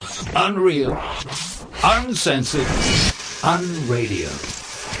Unreal, uncensored, unradio.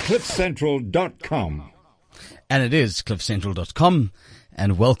 CliffCentral.com. And it is CliffCentral.com,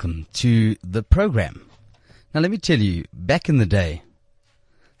 and welcome to the program. Now let me tell you, back in the day,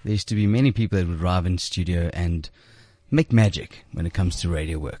 there used to be many people that would arrive in studio and make magic when it comes to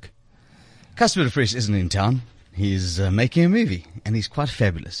radio work. Customer Fresh isn't in town. He's making a movie, and he's quite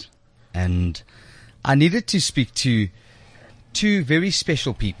fabulous. And I needed to speak to two very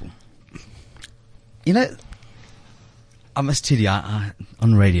special people. You know, I must tell you,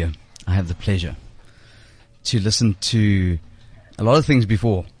 on radio, I have the pleasure to listen to a lot of things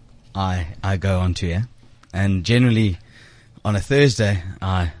before I go on to air. And generally, on a Thursday,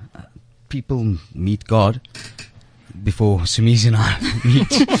 people meet God before Sumizi and I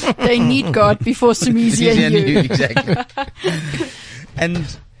meet. They need God before Sumizi and you. Exactly.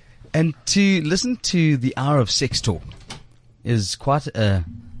 And to listen to the Hour of Sex Talk is quite a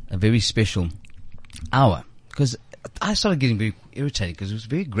very special hour, because I started getting very irritated because it was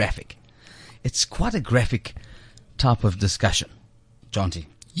very graphic. It's quite a graphic type of discussion, Jonty.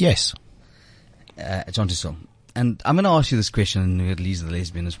 Yes. Jonty Sol. And I'm going to ask you this question, and we're going to leave the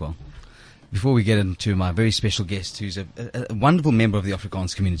lesbian as well, before we get into my very special guest, who's a wonderful member of the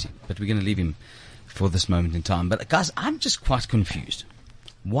Afrikaans community. But we're going to leave him for this moment in time. But guys, I'm just quite confused.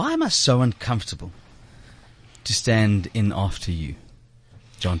 Why am I so uncomfortable to stand in after you,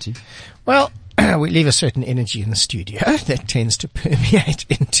 Jonty? Well, we leave a certain energy in the studio that tends to permeate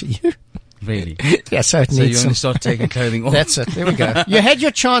into you. Really? Yeah, so it So you needs want to start taking clothing off? That's it. There we go. You had your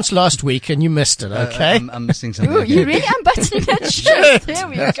chance last week and you missed it, okay? I'm missing something. Ooh, you really unbuttoning that shirt. There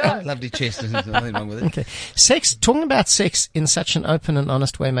we go. Lovely chest. There's nothing wrong with it. Okay. Talking about sex in such an open and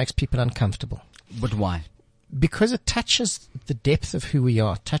honest way makes people uncomfortable. But why? Because it touches the depth of who we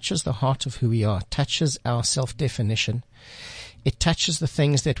are, touches the heart of who we are, touches our self-definition. It touches the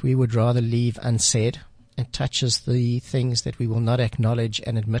things that we would rather leave unsaid. It touches the things that we will not acknowledge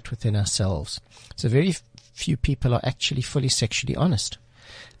and admit within ourselves. So very few people are actually fully sexually honest.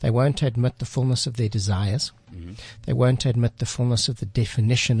 They won't admit the fullness of their desires. Mm-hmm. They won't admit the fullness of the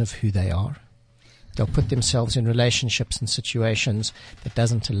definition of who they are. They'll put themselves in relationships and situations that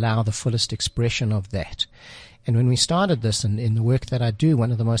doesn't allow the fullest expression of that. And when we started this, and in the work that I do,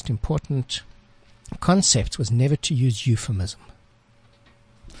 one of the most important concepts was never to use euphemism.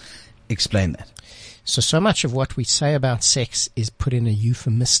 Explain that. So much of what we say about sex is put in a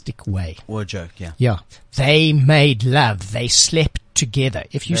euphemistic way. Or a joke, yeah. Yeah. They made love. They slept together.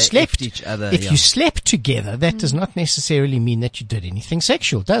 If you slept each other, you slept together, that does not necessarily mean that you did anything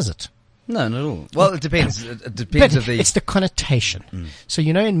sexual, does it? No, not at all. Well, it depends. It depends But it's the connotation. So,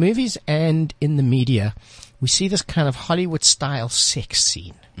 you know, in movies and in the media, we see this kind of Hollywood-style sex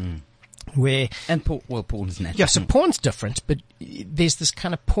scene. Where porn is natural. Yeah, so porn's different, but there's this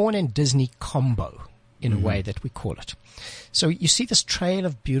kind of porn and Disney combo in a way that we call it. So you see this trail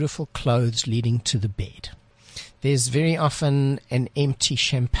of beautiful clothes leading to the bed. There's very often an empty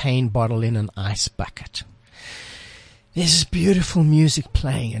champagne bottle in an ice bucket. There's this beautiful music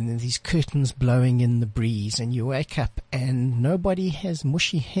playing and these curtains blowing in the breeze, and you wake up and nobody has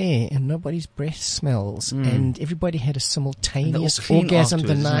mushy hair and nobody's breath smells and everybody had a simultaneous orgasm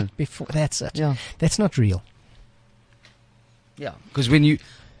the night before. That's it. Yeah. That's not real. Yeah. Because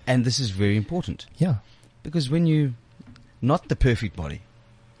and this is very important. Yeah. Because when you, not the perfect body,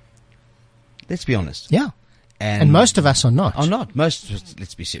 let's be honest. Yeah. And most of us are not.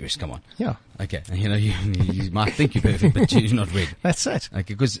 Let's be serious, come on. Yeah. Okay. You know, you might think you're perfect, but you're not ready. That's it.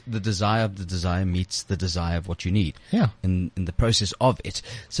 Okay, because the desire of the desire meets the desire of what you need. Yeah. In the process of it.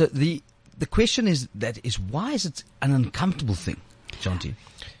 So the question is why is it an uncomfortable thing, Jonty?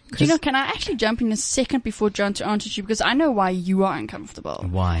 Do you know, can I actually jump in a second before John to answer you? Because I know why you are uncomfortable.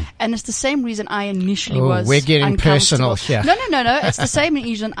 Why? And it's the same reason I initially was we're getting uncomfortable. personal here. No. It's the same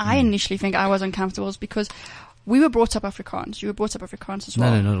reason I initially think I was uncomfortable is because we were brought up Afrikaans. You were brought up Afrikaans as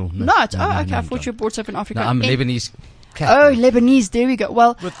well. No, not at all. No. Okay. I thought you were brought up in Afrikaans. No, I'm Lebanese. Oh, Lebanese. There we go.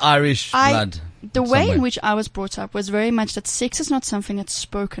 Well, with Irish blood. The way in which I was brought up was very much that sex is not something that's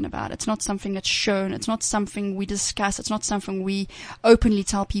spoken about. It's not something that's shown. It's not something we discuss. It's not something we openly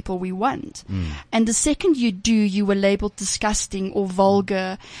tell people we want. And the second you do, you were labeled disgusting or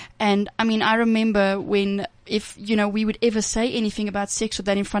vulgar. And I mean, I remember when if, you know, we would ever say anything about sex or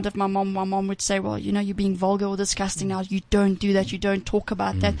that in front of my mom would say, well, you know, you're being vulgar or disgusting now. You don't do that. You don't talk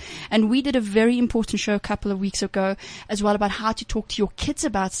about that. And we did a very important show a couple of weeks ago as well about how to talk to your kids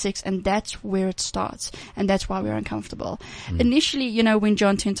about sex. And that's where it starts. And that's why we're uncomfortable. Initially, you know, when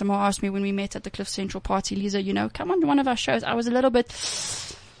John Tentamo asked me when we met at the Cliff Central party, Lisa, you know, come on to one of our shows, I was a little bit,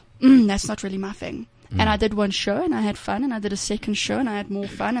 that's not really my thing. And I did one show and I had fun, and I did a second show and I had more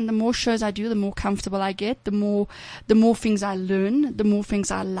fun. And the more shows I do, the more comfortable I get, the more things I learn, the more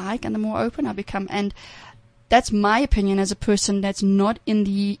things I like, and the more open I become. And that's my opinion as a person that's not in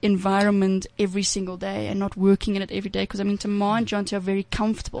the environment every single day and not working in it every day. Because I mean, Tamar and Jonty are very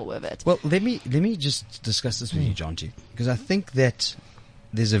comfortable with it. Well, let me just discuss this with you, Jonty, because I think that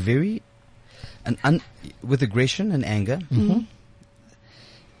there's a very with aggression and anger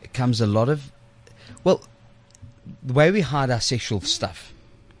comes a lot of, well, the way we hide our sexual stuff,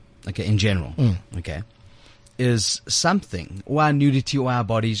 okay, in general, okay, is something, or our nudity, or our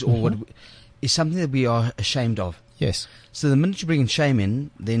bodies, or what is something that we are ashamed of. Yes. So the minute you bring shame in,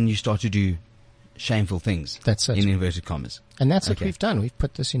 then you start to do shameful things. That's it. In inverted commas. And that's what we've done. We've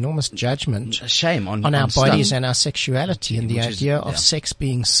put this enormous judgment shame on our bodies stuff. and our sexuality, and the idea of sex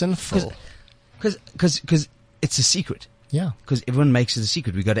being sinful. Because it's a secret. Yeah. Because everyone makes it a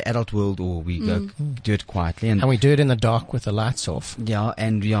secret. We go to Adult World, or we go do it quietly. And we do it in the dark with the lights off. Yeah,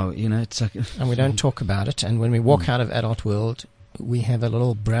 and it's like... And we don't talk about it. And when we walk out of Adult World, we have a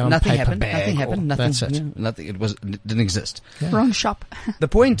little brown paper bag. Nothing happened. That's it. Yeah, nothing. It didn't exist. Yeah. Wrong shop. The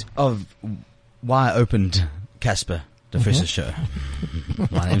point of why I opened Casper, the first show.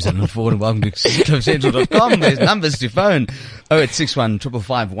 My name's Alan Ford, and welcome to CliffCentral.com. There's numbers to phone 0861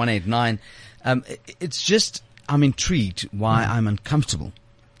 555 189. It's just, I'm intrigued why I'm uncomfortable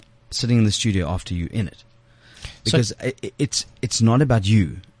sitting in the studio after you in it. Because it's not about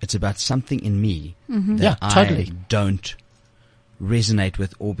you. It's about something in me that totally. I don't resonate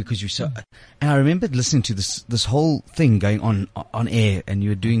with, or because you're so. And I remember listening to this whole thing going on air, and you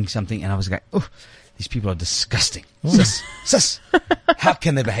were doing something, and I was like, oh, these people are disgusting. Sis, how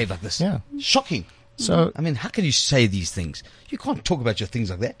can they behave like this? Yeah. Shocking. So, I mean, how can you say these things? You can't talk about your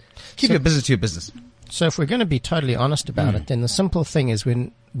things like that. Keep your business to your business. So if we're going to be totally honest about it, then the simple thing is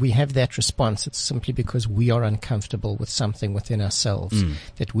when we have that response, it's simply because we are uncomfortable with something within ourselves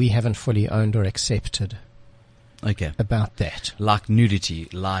that we haven't fully owned or accepted. Okay. About that. Like nudity,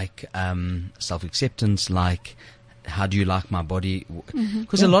 like self-acceptance, like how do you like my body?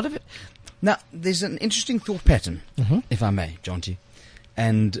 Because a lot of it... Now, there's an interesting thought pattern, if I may, Jonty.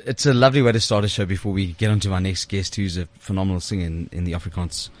 And it's a lovely way to start a show before we get on to our next guest, who's a phenomenal singer in the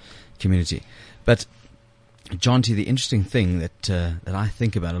Afrikaans community. But, Jonty, the interesting thing that I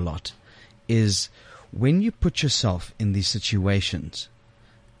think about a lot is when you put yourself in these situations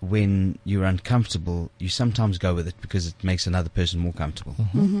when you're uncomfortable, you sometimes go with it because it makes another person more comfortable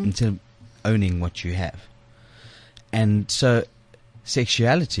instead of owning what you have. And so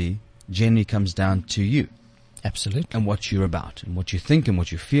sexuality generally comes down to you. Absolutely. And what you're about, and what you think, and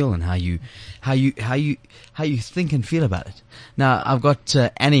what you feel, and how you think and feel about it. Now, I've got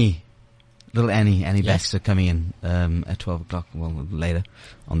little Annie Baxter coming in at 12 o'clock, well, later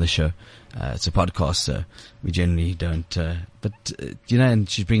on the show. It's a podcast, so we generally don't. And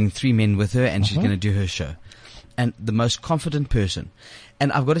she's bringing 3 men with her, and she's going to do her show. And the most confident person.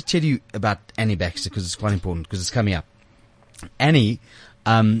 And I've got to tell you about Annie Baxter because it's quite important, because it's coming up. Annie,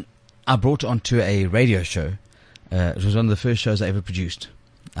 I brought onto a radio show. It was one of the first shows I ever produced,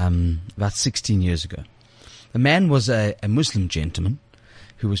 about 16 years ago. The man was a Muslim gentleman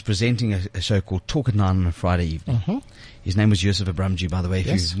who was presenting a show called Talk at 9 on a Friday evening. His name was Yusuf Abramji, by the way. If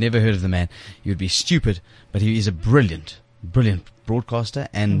you've never heard of the man, you'd be stupid, but he is a brilliant broadcaster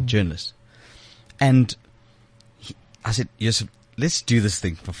and journalist. And I said, Yusuf, let's do this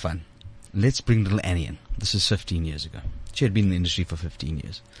thing for fun. Let's bring little Annie in. This is 15 years ago. She had been in the industry for 15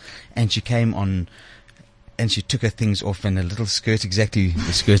 years. And she came on, and she took her things off in a little skirt, exactly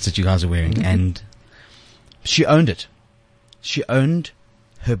the skirts that you guys are wearing. And she owned it. She owned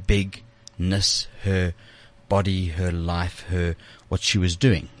her bigness, her body, her life, what she was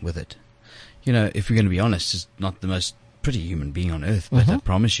doing with it. You know, if we're going to be honest, she's not the most pretty human being on earth, but I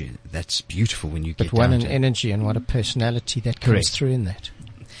promise you, that's beautiful when you get down to it. But what an energy and what a personality that comes through in that.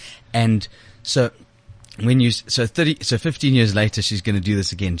 And so... 15 years later, she's going to do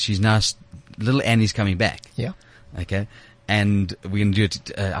this again. She's now, little Annie's coming back. Yeah. Okay. And we're going to do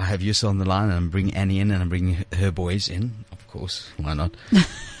it. I have Yusuf on the line, and I'm bringing Annie in, and I'm bringing her boys in. Of course. Why not?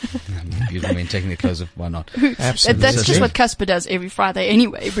 Beautiful men taking their clothes off. Why not? Absolutely. That's just what Casper does every Friday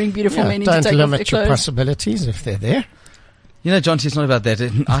anyway. Bring beautiful men in to take off their clothes. Don't limit your possibilities if they're there. You know, Jonty, it's not about that.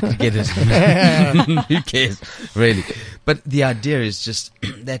 I could get it. Who cares? Really. But the idea is just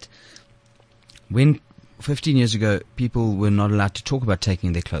that when 15 years ago, people were not allowed to talk about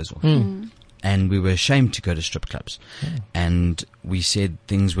taking their clothes off. And we were ashamed to go to strip clubs. And we said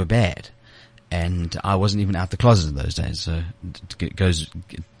things were bad. And I wasn't even out the closet in those days. So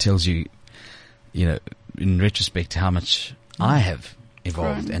it tells you, you know, in retrospect, how much I have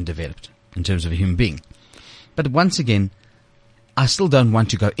evolved and developed. in terms of a human being. But once again, I still don't want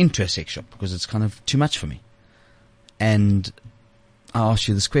to go into a sex shop because it's kind of too much for me. And I ask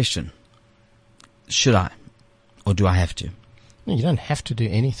you this question. Should I? Or do I have to? No, you don't have to do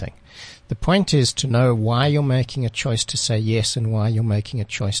anything. The point is to know why you're making a choice to say yes and why you're making a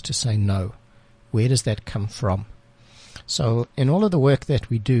choice to say no. Where does that come from? So in all of the work that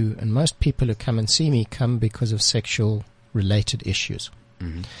we do, and most people who come and see me come because of sexual related issues.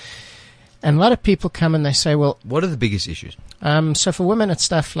 Mm-hmm. And a lot of people come and they say, well, what are the biggest issues? So for women, it's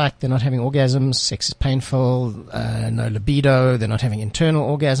stuff like they're not having orgasms, sex is painful, no libido, they're not having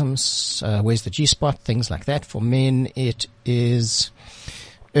internal orgasms, where's the G-spot, things like that. For men, it is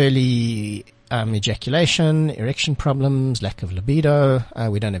early ejaculation, erection problems, lack of libido,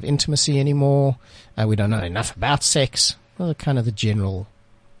 we don't have intimacy anymore, we don't know enough about sex. Those are kind of the general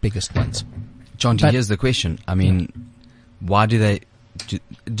biggest ones. John, here's the question. I mean, why do they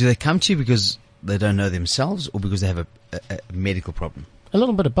come to you because they don't know themselves or because they have a medical problem? A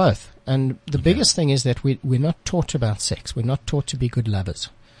little bit of both. And the biggest thing is that we're not taught about sex. We're not taught to be good lovers.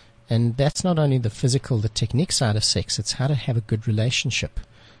 And that's not only the physical, the technique side of sex. It's how to have a good relationship,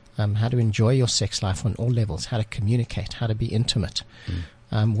 how to enjoy your sex life on all levels, how to communicate, how to be intimate.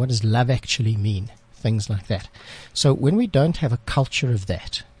 What does love actually mean? Things like that. So when we don't have a culture of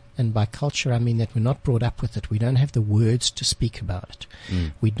that, and by culture I mean that we're not brought up with it, we don't have the words to speak about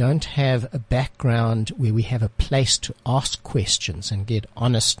it. We don't have a background where we have a place to ask questions and get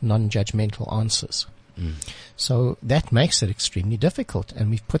honest, non-judgmental answers. So that makes it extremely difficult, and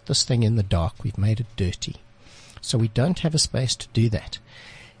we've put this thing in the dark, we've made it dirty. So we don't have a space to do that.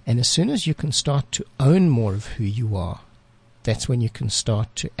 And as soon as you can start to own more of who you are, that's when you can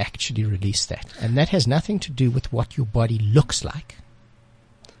start to actually release that. And that has nothing to do with what your body looks like.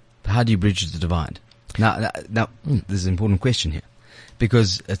 How do you bridge the divide? Now, there's an important question here,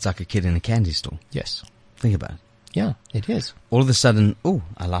 because it's like a kid in a candy store. Yes. Think about it. Yeah, it is. All of a sudden, oh,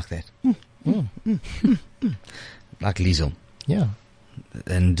 I like that. Like Liesel. Yeah.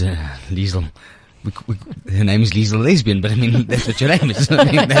 And Liesel, her name is Liesel Lesbian, but I mean, that's what your name is.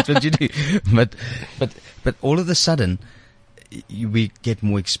 I mean, that's what you do. But all of a sudden, we get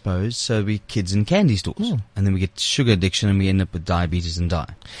more exposed, so we kids in candy stores. And then we get sugar addiction and we end up with diabetes and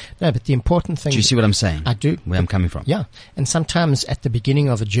die. No, but the important thing... Do you see what I'm saying? I do. Where I'm coming from. Yeah. And sometimes at the beginning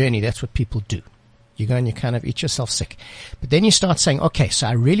of a journey, that's what people do. You go and you kind of eat yourself sick. But then you start saying, okay, so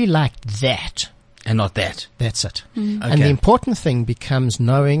I really liked that. And not that. That's it. Okay. And the important thing becomes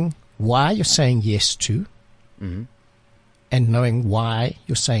knowing why you're saying yes to, and knowing why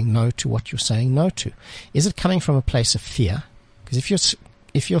you're saying no to what you're saying no to. Is it coming from a place of fear? Because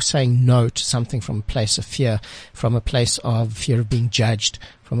if you're saying no to something from a place of fear of being judged,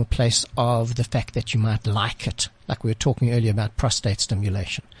 from a place of the fact that you might like it, like we were talking earlier about prostate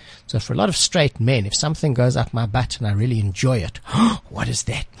stimulation. So for a lot of straight men, if something goes up my butt and I really enjoy it, what does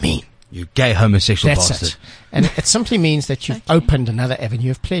that mean? You gay homosexual That's bastard. it. And it simply means that you've opened another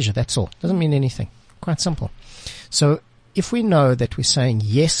avenue of pleasure. That's all. Doesn't mean anything. Quite simple. So if we know that we're saying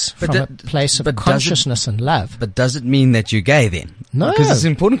yes from a place of consciousness and love. But does it mean that you're gay then? No. Because it's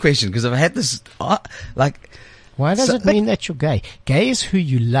an important question, because I've had this, Why does it mean that you're gay? Gay is who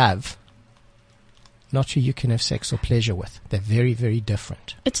you love, not who you can have sex or pleasure with. They're very, very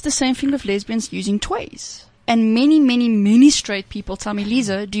different. It's the same thing with lesbians using toys. And many, many, many straight people tell me,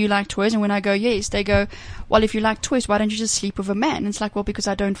 Lisa, do you like toys? And when I go, yes, they go, well, if you like toys, why don't you just sleep with a man? And it's like, well, because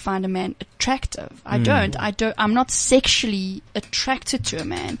I don't find a man attractive. I'm not sexually attracted to a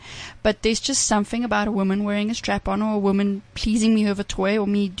man, but there's just something about a woman wearing a strap on, or a woman pleasing me with a toy, or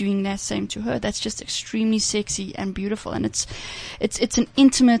me doing that same to her. That's just extremely sexy and beautiful. And it's an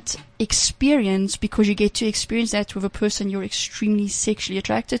intimate experience, because you get to experience that with a person you're extremely sexually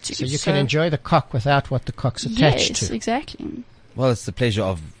attracted to. So you can enjoy the cock without what the cock's attached to. Yes, exactly. Well, it's the pleasure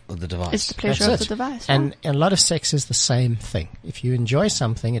of the device. It's the pleasure of the device. And a lot of sex is the same thing. If you enjoy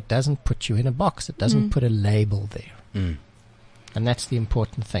something, it doesn't put you in a box. It doesn't put a label there. And that's the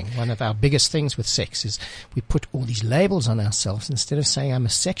important thing. One of our biggest things with sex is we put all these labels on ourselves instead of saying I'm a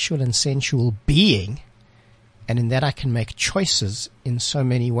sexual and sensual being, and in that I can make choices in so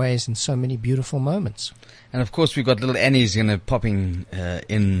many ways, in so many beautiful moments. And of course, we've got little Annie's going to popping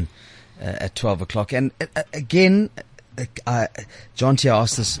in at 12 o'clock. And again, John T.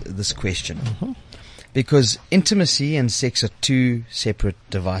 asked this question because intimacy and sex are two separate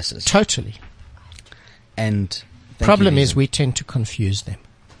devices. Totally. And problem is we tend to confuse them.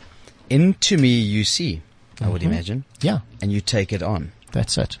 Into me you see, I would imagine. Yeah. And you take it on.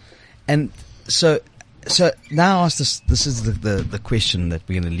 That's it. And so now ask this is the question that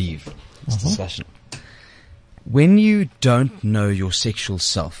we're going to leave this discussion. When you don't know your sexual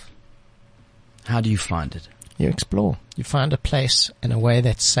self, How do you find it? You explore. You find a place and a way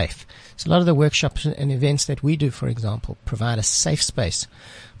that's safe. So a lot of the workshops and events that we do, for example, provide a safe space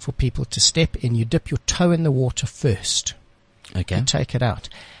for people to step in. You dip your toe in the water first. Okay. And take it out.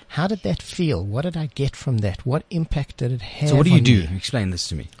 How did that feel? What did I get from that? What impact did it have? So what do you on do? Explain this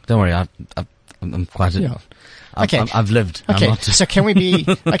to me. Don't worry, I'm quite. Yeah. I've lived. Okay. I'm not So can we be?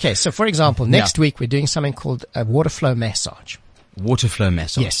 Okay. So for example, next week we're doing something called a water flow massage. Water flow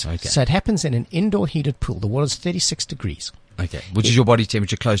massage. Yes. Okay. So it happens in an indoor heated pool. The water's 36 degrees. Okay. Which is your body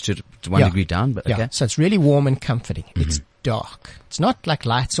temperature close to 1 degree down? But okay. Yeah. So it's really warm and comforting. Mm-hmm. It's dark. It's not like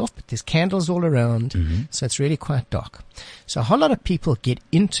lights off, but there's candles all around. Mm-hmm. So it's really quite dark. So a whole lot of people get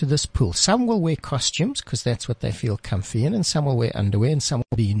into this pool. Some will wear costumes because that's what they feel comfy in, and some will wear underwear, and some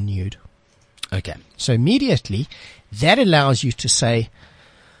will be nude. Okay. So immediately that allows you to say,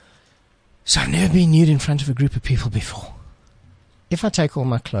 so I've never been nude in front of a group of people before. If I take all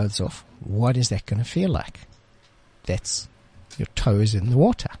my clothes off, what is that going to feel like? That's your toes in the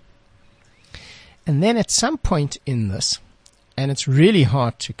water. And then at some point in this, and it's really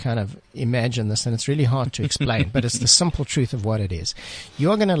hard to kind of imagine this, and it's really hard to explain, but it's the simple truth of what it is.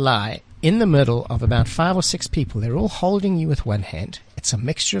 You're going to lie in the middle of about 5 or 6 people. They're all holding you with one hand. It's a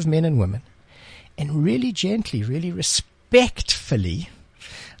mixture of men and women. And really gently, really respectfully,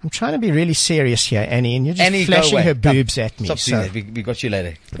 I'm trying to be really serious here, Annie, and you're just Annie, flashing her boobs at me. Stop doing that. We got you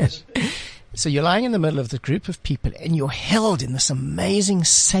later. So you're lying in the middle of the group of people, and you're held in this amazing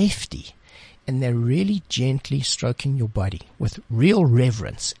safety, and they're really gently stroking your body with real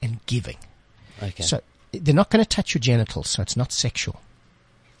reverence and giving. Okay. So they're not going to touch your genitals, so it's not sexual.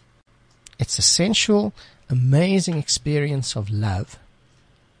 It's a sensual, amazing experience of love.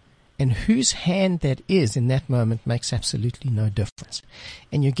 And whose hand that is in that moment makes absolutely no difference.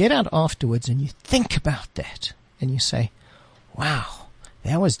 And you get out afterwards and you think about that and you say, wow,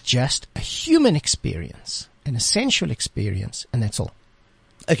 that was just a human experience, an essential experience, and that's all.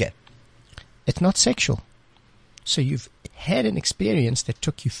 Okay. It's not sexual. So you've had an experience that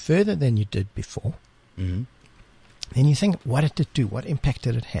took you further than you did before. Mm-hmm. Then you think, what did it do? What impact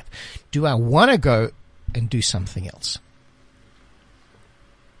did it have? Do I want to go and do something else?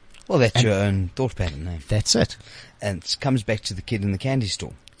 Well, that's your own thought pattern, eh? That's it. And it comes back to the kid in the candy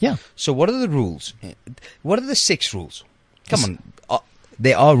store. Yeah. So what are the rules? What are the sex rules? Come on.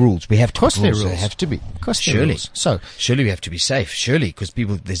 There are rules. We have to. Of course there are rules. There have to be. Of course there are Surely. rules. So, surely we have to be safe. Surely, because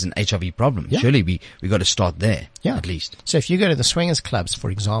there's an HIV problem. Yeah. Surely we got to start there. Yeah. At least. So if you go to the swingers clubs, for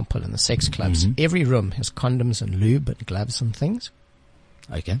example, and the sex clubs, every room has condoms and lube and gloves and things.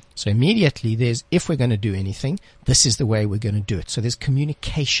 Okay. So immediately if we're going to do anything, this is the way we're going to do it. So there's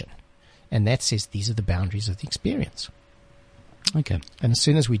communication. And that says these are the boundaries of the experience. Okay. And as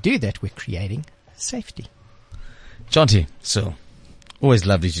soon as we do that, we're creating safety. Jonty, so always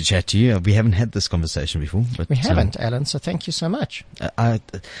lovely to chat to you. We haven't had this conversation before. But We haven't, Alan, so thank you so much. I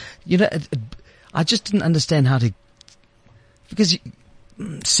just didn't understand how to, because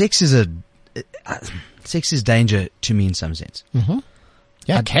sex is danger to me in some sense. Mm-hmm.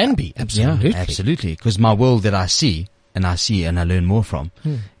 Yeah, it can be. Absolutely. Yeah, absolutely. Because my world that I see and I learn more from,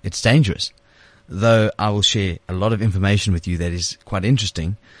 it's dangerous. Though I will share a lot of information with you that is quite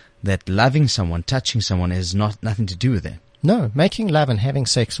interesting, that loving someone, touching someone has nothing to do with that. No, making love and having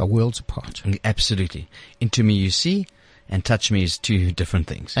sex are worlds apart. Absolutely. Into me you see, and touch me is two different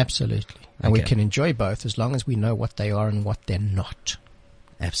things. Absolutely. And we can enjoy both as long as we know what they are and what they're not.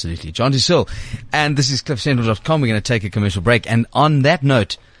 Absolutely. Jonty Sill. And this is CliffCentral.com. We're going to take a commercial break. And on that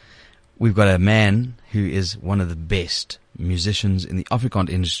note, we've got a man who is one of the best musicians in the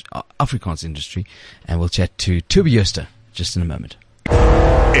Afrikaans industry. And we'll chat to Toby Jooste just in a moment.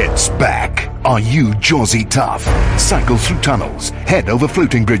 It's back. Are you Josie Tough? Cycle through tunnels, head over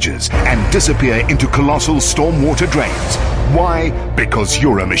floating bridges, and disappear into colossal stormwater drains. Why? Because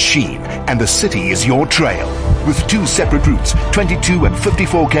you're a machine, and the city is your trail. With 2 separate routes, 22 and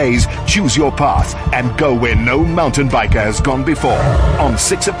 54 Ks, choose your path and go where no mountain biker has gone before. On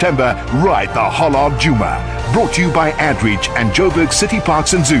 6 September, ride the Hollard Djuma. Brought to you by Adreach and Joburg City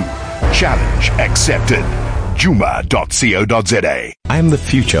Parks and Zoo. Challenge accepted. Djuma.co.za. I am the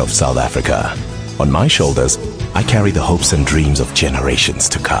future of South Africa. On my shoulders, I carry the hopes and dreams of generations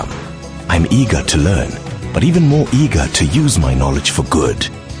to come. I'm eager to learn, but even more eager to use my knowledge for good.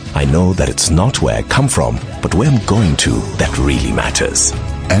 I know that it's not where I come from, but where I'm going to that really matters.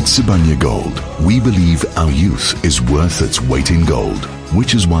 At Sibanye Gold, we believe our youth is worth its weight in gold,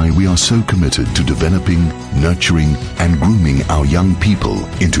 which is why we are so committed to developing, nurturing, and grooming our young people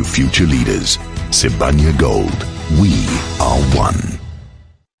into future leaders. Sibanye Gold, we are one.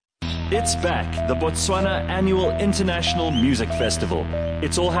 It's back, the Botswana Annual International Music Festival.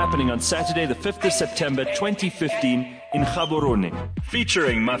 It's all happening on Saturday, the 5th of September 2015 in Gaborone.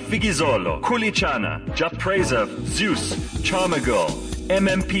 Featuring Mafigizolo, Kulichana, Japreza, Zeus, Charmer Girl,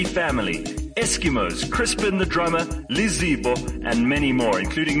 MMP Family, Eskimos, Crispin the Drummer, Lizibo, and many more,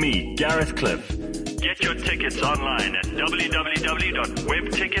 including me, Gareth Cliff. Get your tickets online at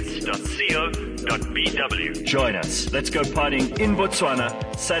www.webtickets.co.bw. Join us. Let's go partying in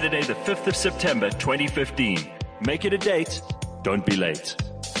Botswana, Saturday the 5th of September 2015. Make it a date. Don't be late.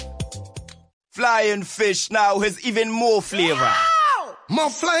 Flying fish now has even more flavor. Wow! More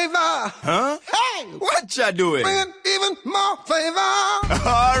flavor. Huh? Hey! What ya doing? Bringing even more flavor.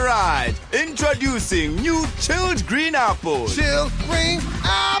 Alright, introducing new chilled green apple. Chilled green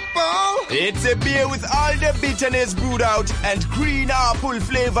apple. It's a beer with all the bitterness brewed out and green apple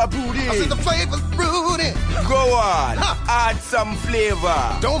flavor brewed in. I see the flavors brewed in. Go on, Huh. add some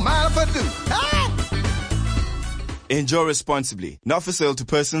flavor. Don't mind if I do. Hey! Enjoy responsibly. Not for sale to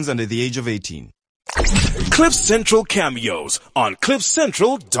persons under the age of 18. Cliff Central cameos on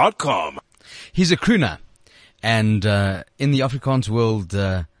cliffcentral.com. He's a crooner. And in the Afrikaans world,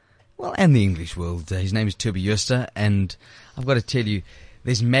 and the English world, his name is Toby Jooste. And I've got to tell you,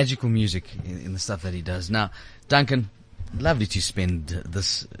 there's magical music in the stuff that he does. Now, Duncan, lovely to spend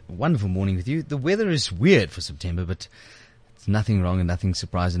this wonderful morning with you. The weather is weird for September, but it's nothing wrong and nothing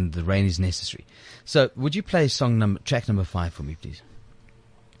surprising. The rain is necessary. So, would you play track number 5 for me, please?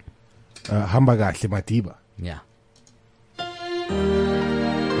 Hamba kahle Madiba. Yeah.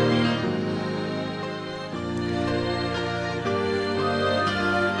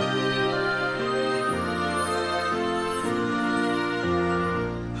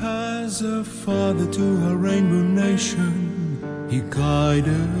 As a father to a rainbow nation, he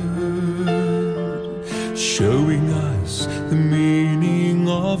guided, showing us the meaning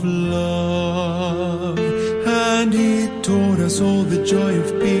of love. And he taught us all the joy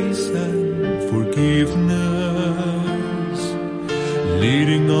of peace and forgiveness,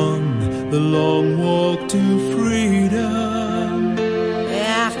 leading on the long walk to freedom.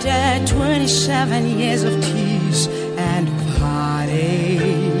 After 27 years of tears and heartache,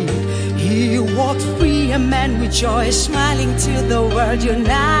 he walked free, a man with joy, smiling to the world,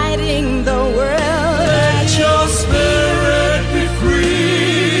 uniting the world. Let your spirit be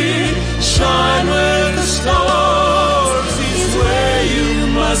free, shine where the stars is where you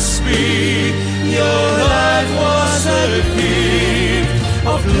must be. Your life was a gift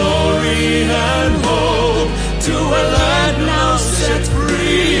of glory and hope to a land now set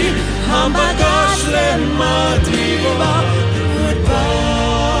free. Hambakashle Madiba,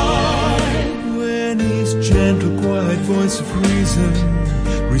 goodbye. When his gentle, quiet voice of reason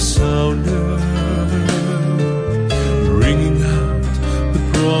resounded, ringing out the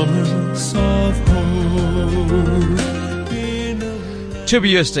promise of hope.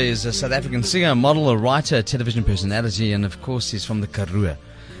 Toby Jooste is a South African singer, model, a writer, a television personality, and of course he's from the Karoo.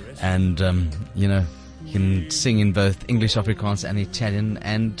 And, he can sing in both English, Afrikaans, and Italian,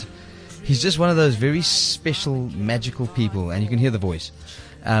 and he's just one of those very special, magical people, and you can hear the voice.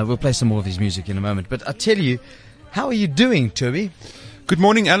 We'll play some more of his music in a moment. But I tell you, how are you doing, Toby? Good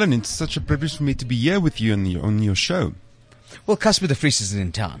morning, Alan. It's such a privilege for me to be here with you on your show. Well, Casper de Vries isn't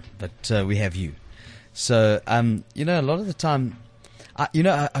in town, but we have you. So, a lot of the time,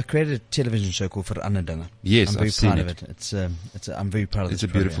 I created a television show called Veranderdinge. Yes, I'm very I've seen proud it. of it. I'm very proud of it. It's a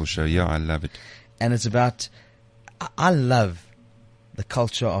beautiful show. Yeah, I love it. And it's about, I love the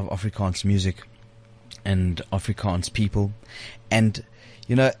culture of Afrikaans music and Afrikaans people. And,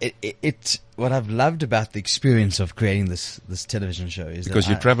 what I've loved about the experience of creating this television show is because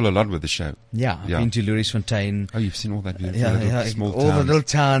that you travel a lot with the show. Yeah, I've been to Lourisfontein. Oh, you've seen all that beautiful small all town. the little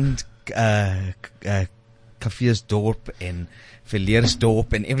town, Kaffiersdorp and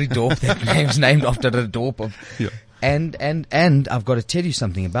Verleersdorp and every dorp that name's named after a dorp of. Yeah. And I've got to tell you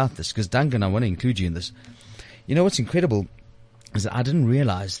something about this, because Duncan, I want to include you in this. You know what's incredible is that I didn't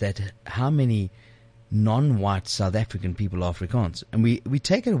realize that how many non-white South African people are Afrikaans, and we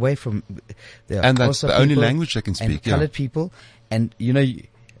take it away from and that's the only language they can speak. And coloured people, and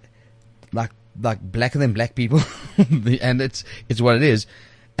like blacker than black people, and it's what it is,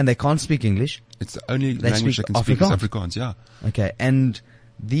 and they can't speak English. It's the only language they can speak is Afrikaans. Yeah. Okay, and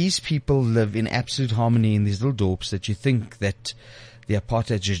these people live in absolute harmony in these little dorps that you think that the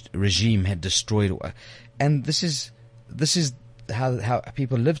apartheid regime had destroyed. And this is how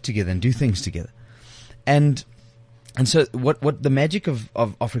people live together and do things together. And so what the magic of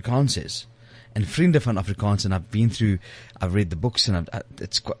Afrikaans is, and Vriende van Afrikaans, and I've read the books, and I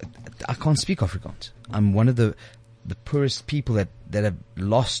can't speak Afrikaans. I'm one of the the poorest people that have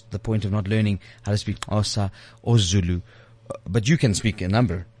lost the point of not learning how to speak Xhosa or Zulu. But you can speak a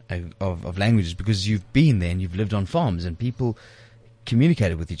number of languages because you've been there and you've lived on farms and people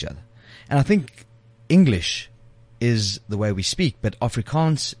communicated with each other. And I think English is the way we speak, but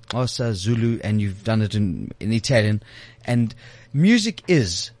Afrikaans, Xhosa, Zulu, and you've done it in Italian. And music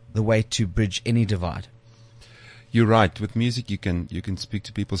is the way to bridge any divide. You're right. With music, you can speak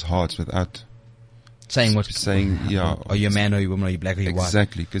to people's hearts without saying what. Saying, yeah. Are you a man? Are you a woman? Are you black? Are you white?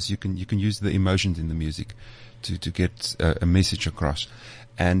 Exactly, because you can use the emotions in the music to get a message across.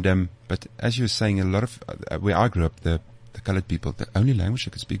 And but as you were saying, a lot of where I grew up, the colored people, the only language I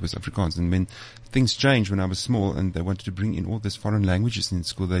could speak was Afrikaans. And when things changed when I was small and they wanted to bring in all these foreign languages in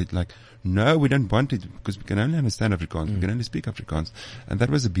school, they'd like, no, we don't want it because we can only understand Afrikaans. We can only speak Afrikaans. And that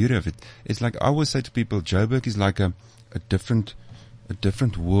was the beauty of it. It's like I always say to people, Joburg is like a different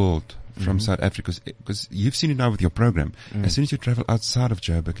world from South Africa, because you've seen it now with your program. As soon as you travel outside of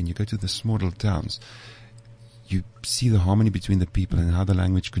Joburg and you go to the small little towns, you see the harmony between the people and how the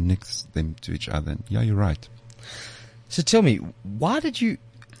language connects them to each other. And yeah, you're right. So tell me, why did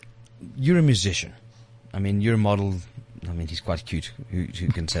you're a musician. I mean, you're a model. I mean, he's quite cute. Who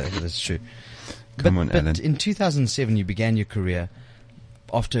can say that? But that's true. Come on, Alan. But in 2007, you began your career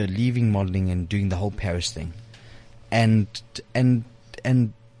after leaving modeling and doing the whole Paris thing and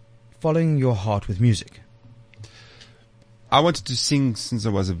following your heart with music. I wanted to sing since I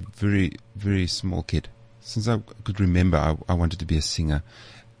was a very, very small kid. Since I could remember, I wanted to be a singer.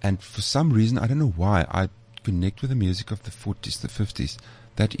 And for some reason, I don't know why, I connect with the music of the 40s, the 50s,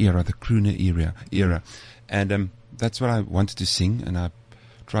 that era, the crooner era. And that's what I wanted to sing, and I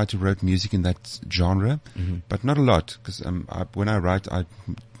tried to write music in that genre, but not a lot, because when I write, I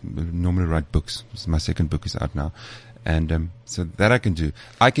normally write books. My second book is out now. And so that I can do.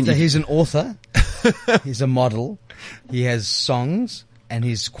 So he's an author, he's a model, he has songs, and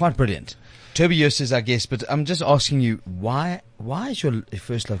he's quite brilliant. Toby Joost is our guest, but I'm just asking you, why is your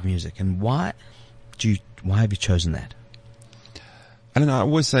first love music, and why have you chosen that? I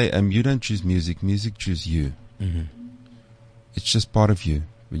always say, you don't choose music chooses you. It's just part of you.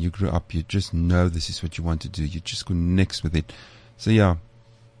 When you grew up, you just know this is what you want to do. You just connect with it. So yeah,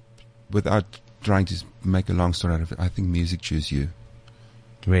 without trying to make a long story out of it, I think music chooses you.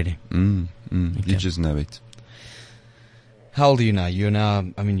 Really? Okay. You just know it. How old are you now?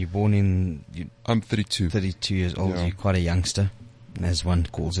 You're born in... I'm 32. 32 years old. Yeah. You're quite a youngster, as one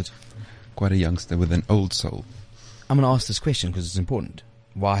calls it. Quite a youngster with an old soul. I'm going to ask this question because it's important.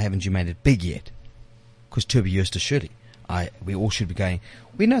 Why haven't you made it big yet? Because Toby Joost surely. We all should be going,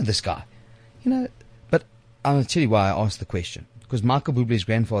 we know this guy. But I'm going to tell you why I asked the question. Because Michael Bublé's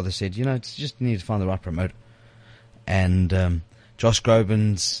grandfather said, it's just need to find the right promoter. And Josh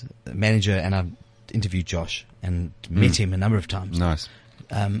Groban's manager, and I've interviewed Josh and met him a number of times. Nice.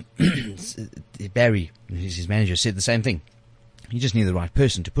 Barry, who's his manager, said the same thing. You just need the right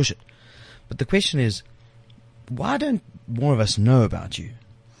person to push it. But the question is, why don't more of us know about you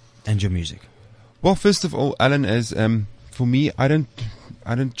and your music? Well, first of all, Alan, as for me, I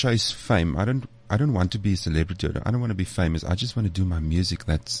don't chase fame. I don't want to be a celebrity. I don't want to be famous. I just want to do my music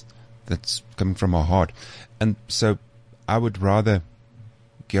that's coming from my heart. And so I would rather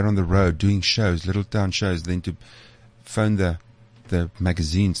get on the road doing shows, little town shows, than to phone the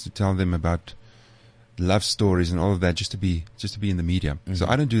magazines to tell them about love stories and all of that, just to be in the media. So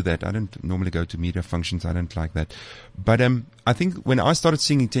I don't do that. I don't normally go to media functions. I don't like that. But I think when I started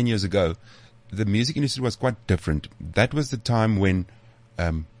singing 10 years ago, the music industry was quite different. That was the time when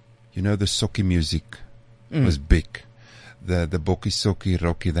the socky music was big. The Boki Soki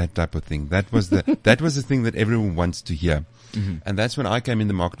Rocky, that type of thing. That was the thing that everyone wants to hear. And that's when I came in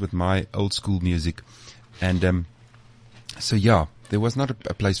the market with my old school music. And so yeah, there was not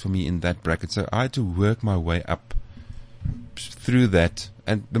a place for me in that bracket. So I had to work my way up through that.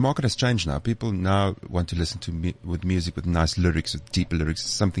 And the market has changed now. People now want to listen to me with music with nice lyrics, with deeper lyrics,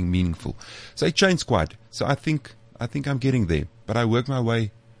 something meaningful. So it changed quite. So I think I'm getting there. But I work my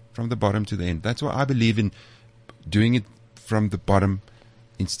way from the bottom to the end. That's why I believe in doing it from the bottom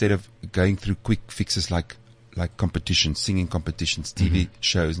instead of going through quick fixes like competitions, singing competitions, TV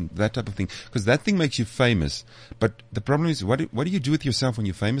shows, and that type of thing. Because that thing makes you famous. But the problem is, what do you do with yourself when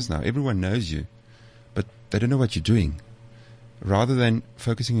you're famous now? Everyone knows you, but they don't know what you're doing. Rather than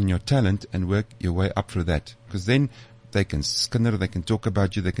focusing on your talent and work your way up through that. Because then they can skinner, they can talk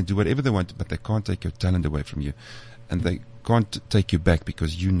about you, they can do whatever they want, but they can't take your talent away from you. And they can't take you back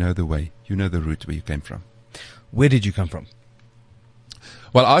because you know the way, you know the route where you came from. Where did you come from?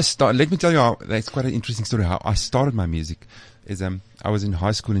 Well, let me tell you that's quite an interesting story. How I started my music is, I was in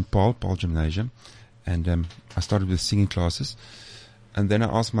high school in Paul Gymnasium, And I started with singing classes. And then I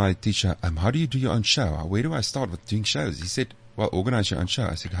asked my teacher, how do you do your own show? Where do I start with doing shows? He said, well, organize your own show.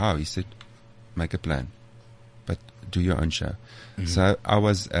 I said, how? He said, make a plan, but do your own show. Mm-hmm. So I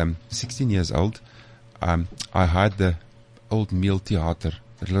was 16 years old. I hired the old Meal Theater,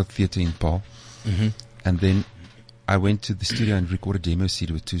 the little theater in Paarl. Mm-hmm. And then I went to the studio and recorded a demo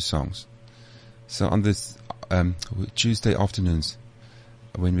CD with 2 songs. So on this Tuesday afternoons,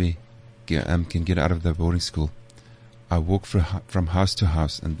 when we can get out of the boarding school, I walk from house to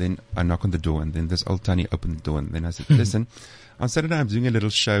house, and then I knock on the door, and then this old Tannie opened the door, and then I said, listen, on Saturday I'm doing a little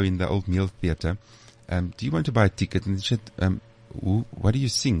show in the old Meal Theater. Do you want to buy a ticket? And she said, what do you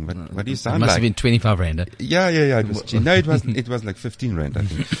sing? What do you sound like? It must have been 25 Rand. Yeah. It was, no, it was like 15 Rand, I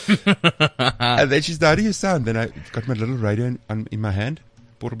think. And then she said, how do you sound? Then I got my little radio in my hand,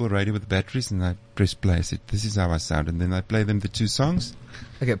 portable radio with batteries, and I pressed play. I said, this is how I sound. And then I play them the 2 songs.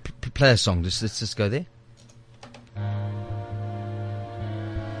 Okay, play a song. Let's just go there.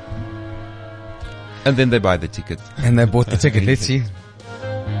 And then they buy the ticket. And they bought the ticket. Let's see.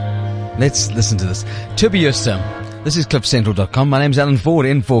 Let's listen to this. Toby Jooste. This is CliffCentral.com. My name's Alan Ford,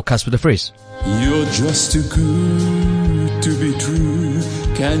 in for Casper de Vries. You're just too good to be true.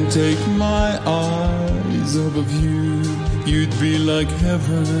 Can't take my eyes off of you. You'd be like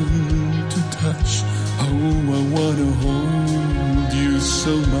heaven to touch. Oh, I wanna hold you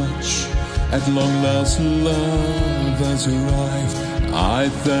so much. At long last, love has arrived. I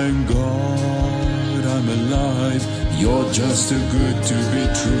thank God I'm alive. You're just too good to be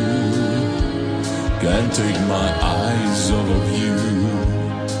true. Can't take my eyes off of you.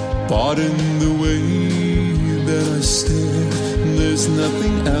 Pardon the way that I stare. There's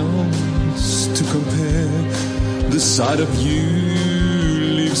nothing else to compare. The sight of you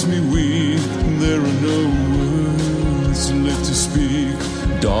leaves me weak. There are no words left to speak.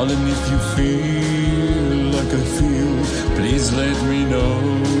 Darling, if you feel like I feel, please let me know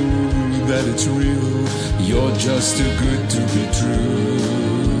that it's real. You're just too good to be true.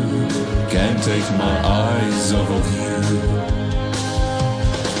 Can't take my eyes off of you.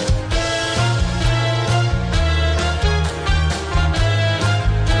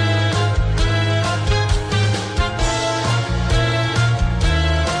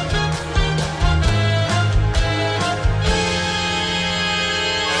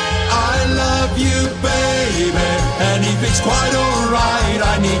 And if it's quite alright,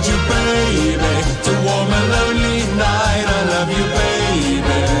 I need you, baby, to warm a lonely night. I love you,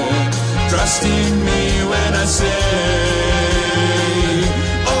 baby. Trust in me when I say,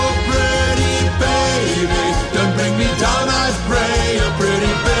 oh, pretty baby, don't bring me down, I pray. Oh,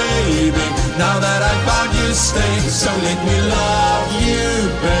 pretty baby, now that I found you, stay. So let me love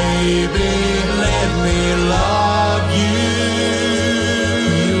you, baby. Let me love you.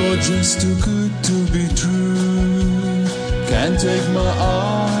 You're just too good to be true. Can't take my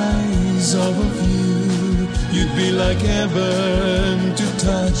eyes off of you. You'd be like heaven to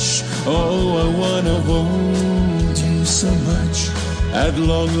touch. Oh, I wanna hold you so much. At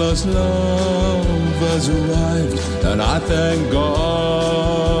long last, love has arrived, and I thank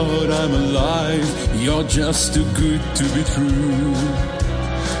God I'm alive. You're just too good to be true.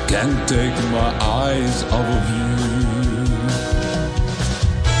 Can't take my eyes off of you.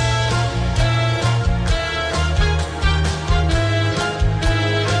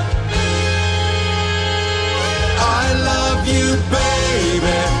 You,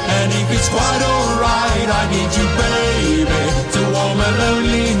 baby, and if it's quite alright, I need you, baby, to warm a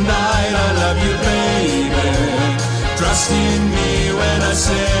lonely night. I love you, baby. Trust in me when I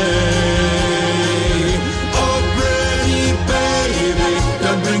say, oh, pretty baby,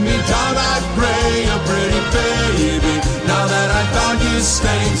 don't bring me down, I pray. Oh, pretty baby, now that I found you,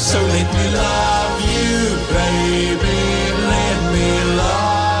 stay. So let me love you, baby. Let me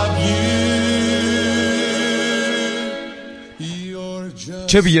love you.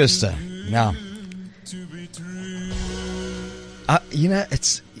 Toby Jooste. Now, you know,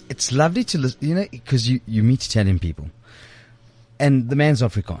 it's lovely to listen, you know, because you meet Italian people, and the man's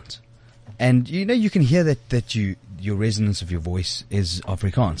Afrikaans, and you know you can hear that your resonance of your voice is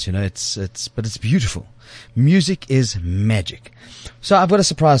Afrikaans. You know, but it's beautiful. Music is magic. So I've got a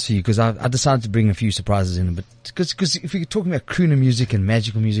surprise for you, because I decided to bring a few surprises in, but because if you're talking about crooner music and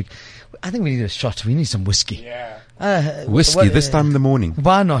magical music, I think we need a shot. We need some whiskey. Yeah. Whiskey this time in the morning.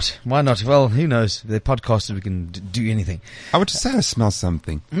 Why not? Well, who knows? They're podcasters. We can do anything. I would say I smell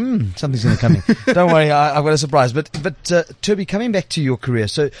something. Something's going to come in. Don't worry, I've got a surprise. But Toby, coming back to your career,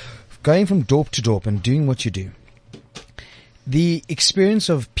 so going from dorp to dorp and doing what you do, the experience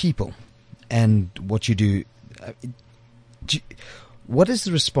of people and what you do, What is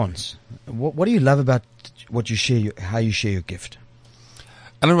the response? What do you love about what you share, how you share your gift?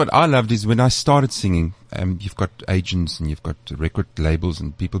 I know what I loved is when I started singing, you've got agents and you've got record labels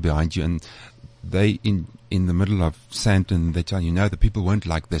and people behind you, and they in the middle of Sandton, they tell you, no, the people won't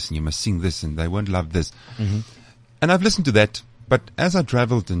like this and you must sing this and they won't love this. Mm-hmm. And I've listened to that, but as I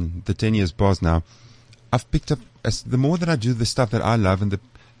traveled in the 10 years past now, I've picked up, as the more that I do the stuff that I love and it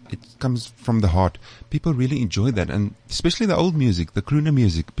comes from the heart, people really enjoy that, and especially the old music, the crooner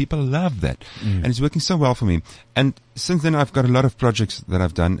music, people love that, and it's working so well for me. And since then, I've got a lot of projects that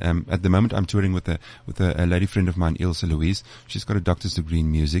I've done. At the moment, I'm touring with a lady friend of mine, Ilse Louise. She's got a doctor's degree in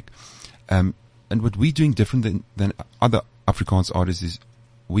music, and what we're doing different than other Afrikaans artists is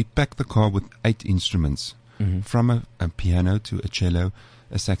we pack the car with 8 instruments, from a piano to a cello,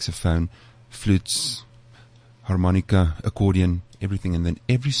 a saxophone, flutes, harmonica, accordion, everything, and then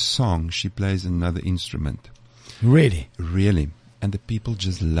every song she plays another instrument. Really? Really. And the people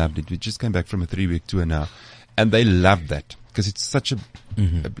just loved it. We just came back from a 3-week tour now, and they loved that because it's such a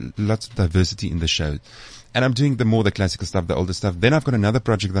lots of diversity in the show. And I'm doing the classical stuff, the older stuff. Then I've got another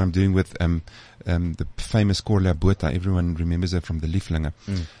project that I'm doing with the famous Corla Botha. Everyone remembers her from the Lieflinge.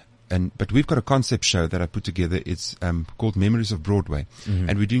 But we've got a concept show that I put together. It's called Memories of Broadway.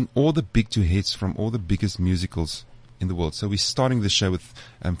 And we're doing all the big 2 hits from all the biggest musicals in the world. So we're starting the show with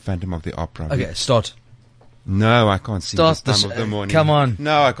Phantom of the Opera. Okay, start. No, I can't sing Start this time of the morning. Come on.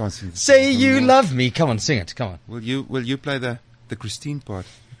 No, I can't sing this Say time of the You morning. Love Me. Come on, sing it. Come on. Will you play the Christine part?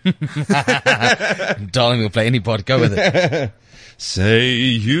 Darling, we'll play any part. Go with it. Say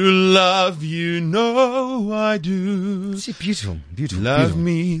you love, you know I do. See, beautiful, beautiful. Love beautiful.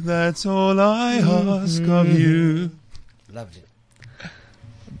 me, that's all I ask of you. Loved it.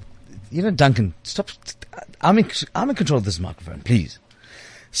 You know, Duncan, stop. I'm in control of this microphone, please.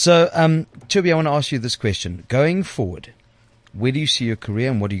 So, Toby, I want to ask you this question. Going forward, where do you see your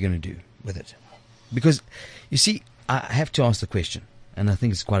career and what are you going to do with it? Because, you see, I have to ask the question, and I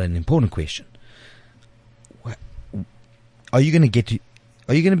think it's quite an important question. Are you going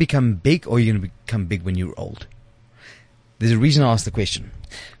to become big, or are you going to become big when you're old? There's a reason I asked the question,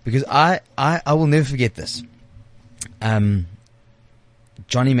 because I will never forget this.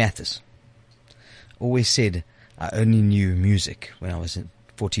 Johnny Mathis always said, I only knew music when I was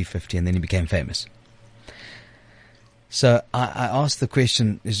 40, 50, and then he became famous. So I asked the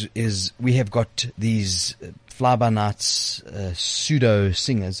question, is we have got these fly-by-nights pseudo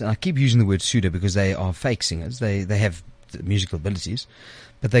singers, and I keep using the word pseudo because they are fake singers. They have musical abilities,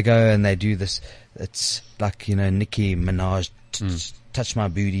 but they go and they do this. It's like, Nicki Minaj touch my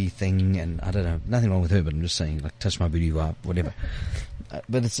booty thing, and I don't know, nothing wrong with her, but I'm just saying, like, touch my booty vibe, whatever.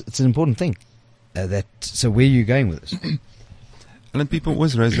 But it's an important thing. So where are you going with this? And people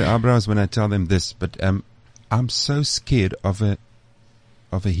always raise their eyebrows when I tell them this, but I'm so scared of a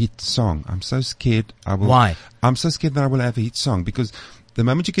hit song. I'm so scared Why? I'm so scared that I will have a hit song, because the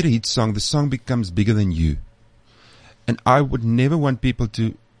moment you get a hit song, the song becomes bigger than you. And I would never want people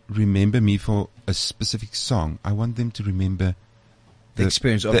to remember me for a specific song. I want them to remember the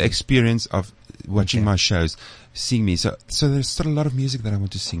experience of watching my shows, seeing me. So there's still a lot of music that I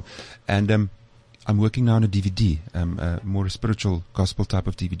want to sing. And I'm working now on a DVD, more a spiritual gospel type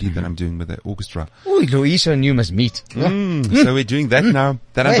of DVD that I'm doing with the orchestra. Oh, Louisa and you must meet. So we're doing that now.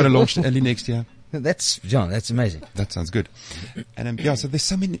 That I'm going to launch early next year. That's amazing. That sounds good. And so there's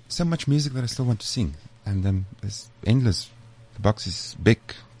so much music that I still want to sing. And there's endless. The box is big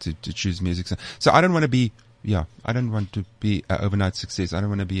to choose music. So I don't want to be, I don't want to be an overnight success. I don't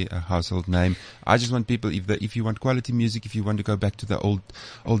want to be a household name. I just want people, if you want quality music, if you want to go back to the old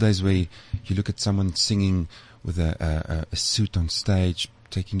days where you look at someone singing with a suit on stage,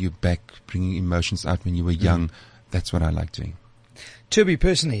 taking you back, bringing emotions out when you were young, that's what I like doing. Toby,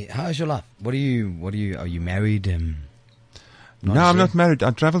 personally, how's your life? Are you married? No, I'm not married. I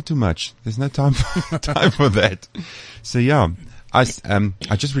travel too much. There's no time for that. So I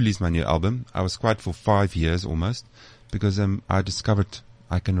just released my new album. I was quiet for 5 years almost, because I discovered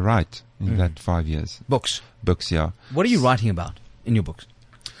I can write in that 5 years. Books, yeah. What are you writing about in your books?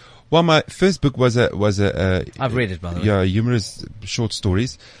 Well, my first book was a I've read it, by the way. Yeah, humorous short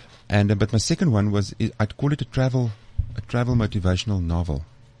stories, but my second one I'd call it a travel motivational novel.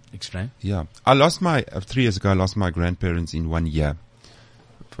 Explain. Yeah. 3 years ago, I lost my grandparents in 1 year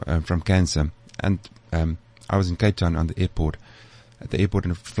from cancer. And I was in Cape Town at the airport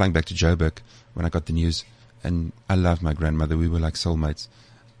and flying back to Joburg when I got the news. And I loved my grandmother. We were like soulmates.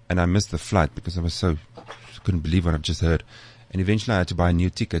 And I missed the flight because I couldn't believe what I've just heard. And eventually I had to buy a new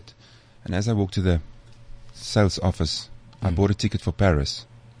ticket. And as I walked to the sales office, I bought a ticket for Paris.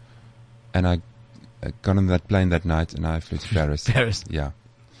 And I got on that plane that night and I flew to Paris. Paris. Yeah.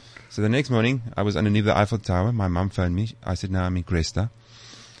 So the next morning, I was underneath the Eiffel Tower. My mum phoned me. I said, no, I'm in Cresta.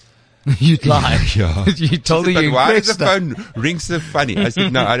 You'd lie. Yeah. You told her But you in why does the Cresta. phone ring so funny? I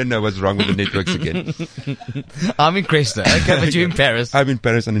said, no, I don't know what's wrong with the networks again. I'm in Cresta. Okay, but you're in Paris. I'm in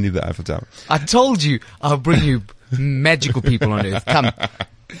Paris underneath the Eiffel Tower. I told you I'll bring you magical people on earth. Come.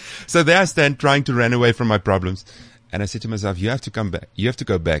 So there I stand trying to run away from my problems. And I said to myself, you have to come back. You have to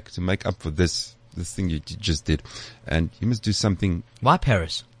go back to make up for this thing you just did. And you must do something. Why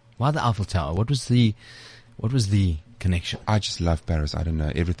Paris? Why the Eiffel Tower? What was the connection? I just love Paris. I don't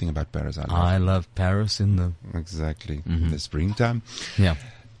know everything about Paris. I love Paris in the exactly in the springtime. Yeah.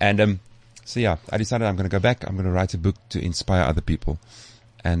 And so yeah, I decided I'm going to go back. I'm going to write a book to inspire other people.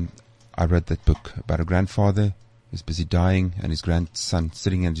 And I wrote that book about a grandfather who's busy dying and his grandson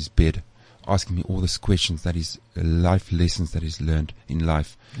sitting in his bed asking me all these questions, that is life lessons that he's learned in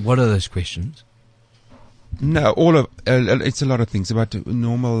life. What are those questions? No, all of it's a lot of things about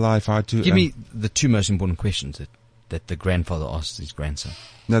normal life. How to give me the two most important questions that the grandfather asked his grandson.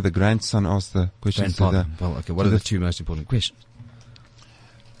 No, the grandson asked the questions. Grandfather. Well, okay. What are the two most important questions?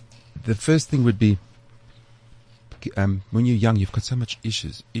 The first thing would be when you're young, you've got so much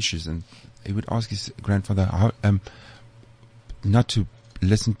issues, and he would ask his grandfather how not to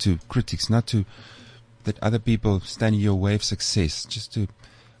listen to critics, not to that other people stand in your way of success, just to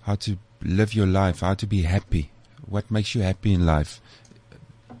how to live your life, how to be happy, what makes you happy in life.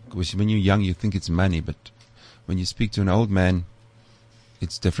 Because when you're young, you think it's money, but when you speak to an old man,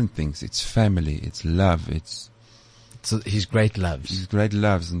 it's different things. It's family, it's love, it's his great loves.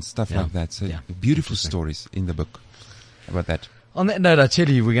 And stuff like that. So beautiful stories in the book about that. On that note, I tell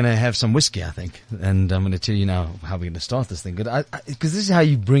you, we're going to have some whiskey, I think, and I'm going to tell you now how we're going to start this thing. But because this is how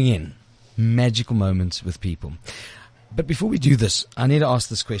you bring in magical moments with people. But before we do this, I need to ask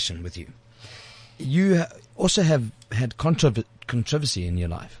this question with you. You also have had controversy in your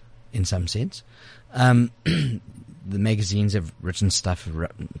life, in some sense. The magazines have written stuff.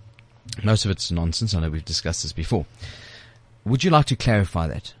 Most of it's nonsense. I know we've discussed this before. Would you like to clarify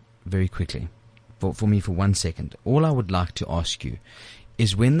that very quickly for me for 1 second? All I would like to ask you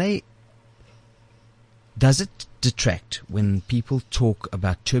is does it detract when people talk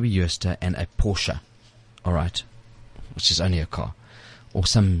about Toby Jooste and a Porsche, all right, which is only a car, or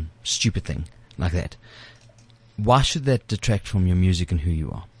some stupid thing like that? Why should that detract from your music and who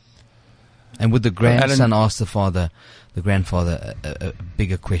you are? And would the grandson ask the grandfather a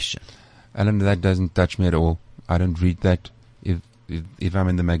bigger question? Alan, that doesn't touch me at all. I don't read that. If I'm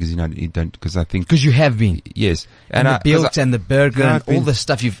in the magazine, I don't, because I think... Because you have been. Yes. And the Bild and the Burger and all the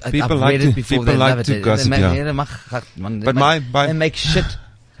stuff I've read it before. People like to gossip, But they make shit.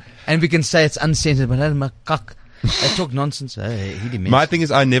 And we can say it's uncensored, but they talk nonsense. My thing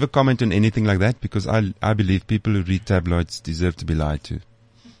is, I never comment on anything like that, because I believe people who read tabloids deserve to be lied to.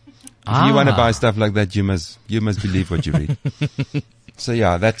 If you want to buy stuff like that, you must believe what you read. So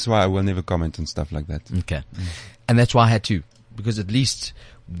yeah, that's why I will never comment on stuff like that. Okay. And that's why I had to, because at least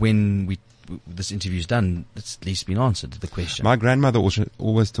when this interview's done, it's at least been answered, the question. My grandmother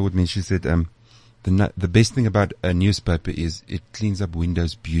always taught me, she said, the best thing about a newspaper is it cleans up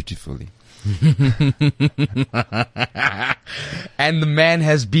windows beautifully. And the man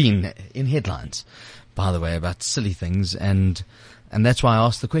has been in headlines, by the way, about silly things, and that's why I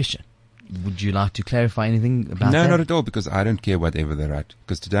asked the question. Would you like to clarify anything about that? No, not at all, because I don't care whatever they write.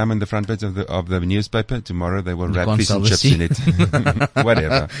 Because today I'm on the front page of the newspaper. Tomorrow they will wrap fish and chips in it.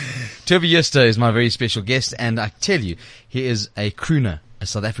 Whatever. Toby Jooste is my very special guest, and I tell you, he is a crooner, a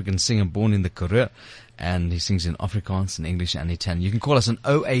South African singer born in the Karoo, and he sings in Afrikaans and English and Italian. You can call us on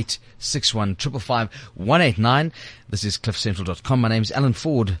 0861 555 189. This is cliffcentral.com. My name is Alan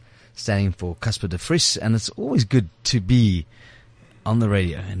Ford, standing for Casper de Vries, and it's always good to be on the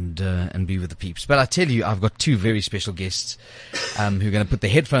radio and be with the peeps. But I tell you, I've got two very special guests who are going to put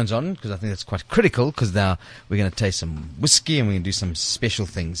their headphones on, because I think that's quite critical, because now we're going to taste some whiskey and we're going to do some special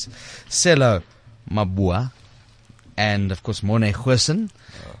things. Sello Mabua and, of course, Morne Goosen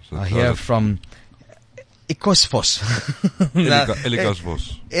are here from Ikosvos.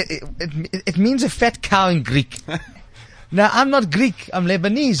 Ikosvos. It means a fat cow in Greek. Now, I'm not Greek, I'm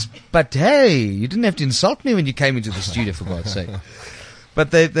Lebanese, but hey, you didn't have to insult me when you came into the studio, for God's sake.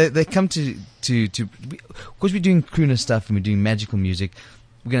 But they come to because we're doing crooner stuff and we're doing magical music,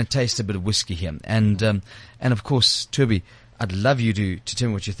 we're going to taste a bit of whiskey here. And of course, Toby, I'd love you to tell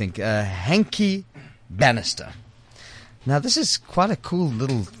me what you think. Hanky Bannister. Now, this is quite a cool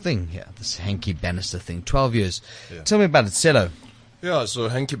little thing here, this Hanky Bannister thing, 12 years. Yeah. Tell me about it, Sello. Yeah, so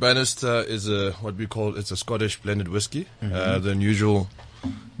Hanky Bannister is what we call, it's a Scottish blended whiskey. Mm-hmm. The unusual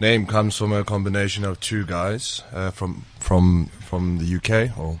name comes from a combination of two guys from the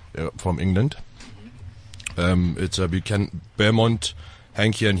UK or from England. It's Buchanan, Beaumont,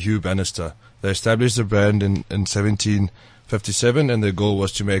 Hanky, and Hugh Bannister. They established the brand in 1757, and their goal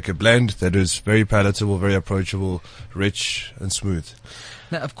was to make a blend that is very palatable, very approachable, rich, and smooth.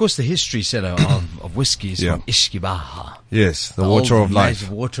 Now, of course, the history said of whiskey is from Ishkibaha. Yes, the water of life.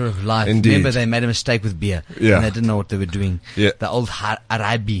 Water of life. Indeed. Remember, they made a mistake with beer. Yeah. And they didn't know what they were doing. Yeah. The old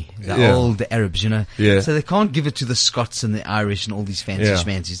Arabi, old Arabs, Yeah. So they can't give it to the Scots and the Irish and all these fancy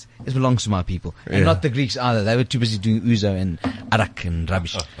schmancies. It belongs to my people. And Yeah. not the Greeks either. They were too busy doing ouzo and arak and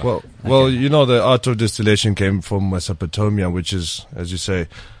rubbish. Well, the art of distillation came from Mesopotamia, which is, as you say,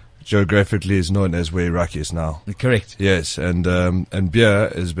 geographically is known as where Iraq is now. Correct. Yes, and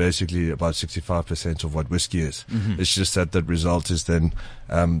beer is basically about 65% of what whiskey is. Mm-hmm. It's just that the result is then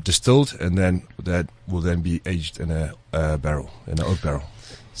distilled, and then that will then be aged in a barrel, in an oak barrel.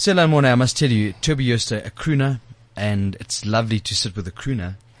 Selo Morne, I must tell you, Toby Jooste, a crooner, and it's lovely to sit with a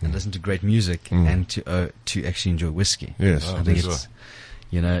crooner and listen to great music and to actually enjoy whiskey. Yes, I think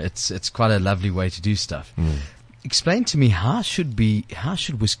it's quite a lovely way to do stuff. Explain to me, how should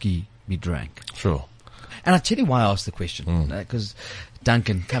whiskey be drank? Sure. And I'll tell you why I asked the question. Because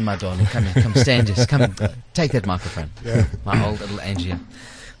Duncan, come my darling, come here, come stand just, come take that microphone. Yeah. My old little Angie.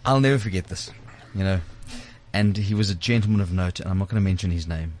 I'll never forget this, And he was a gentleman of note, and I'm not going to mention his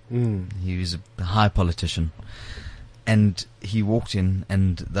name. He was a high politician. And he walked in,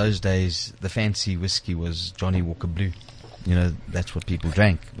 and those days, the fancy whiskey was Johnny Walker Blue. That's what people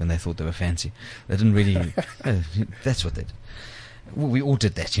drank when they thought they were fancy. They didn't really, that's what they did. We all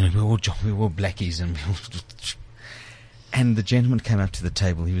did that, we were blackies and the gentleman came up to the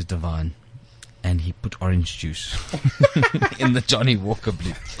table. He was divine. And he put orange juice in the Johnny Walker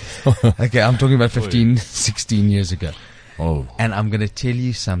Blue. Okay, I'm talking about 15, 16 years ago. Oh. And I'm going to tell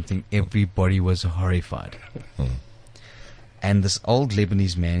you something. Everybody was horrified. And this old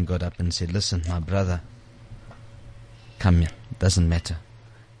Lebanese man got up and said, listen, my brother, come here. Doesn't matter.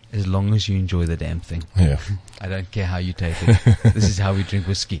 As long as you enjoy the damn thing. Yeah. I don't care how you take it. This is how we drink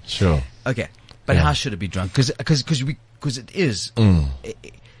whiskey. Sure. Okay. But how should it be drunk? Because it is.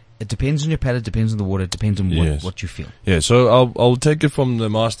 It depends on your palate, depends on the water, it depends on what you feel. Yeah, so I'll take it from the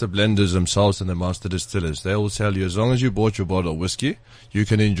master blenders themselves and the master distillers. They will tell you, as long as you bought your bottle of whiskey, you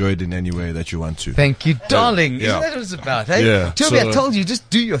can enjoy it in any way that you want to. Thank you, darling. Yeah. Isn't that what it's about? Hey? Yeah. Toby, I told you, just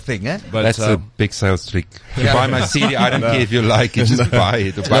do your thing, eh? But that's a big sales trick. You buy my CD, I don't care if you like it, just buy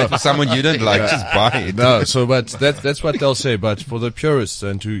it. Or buy it for someone you don't like, just buy it. No, but that's what they'll say. But for the purists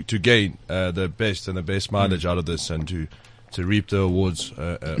and to gain the best mileage out of this and to reap the awards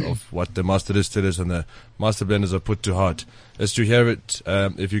of what the master distillers and the master blenders have put to heart, is to have it,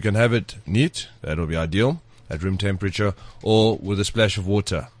 if you can have it neat, that'll be ideal, at room temperature, or with a splash of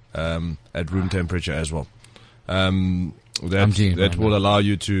water at room temperature as well. That will allow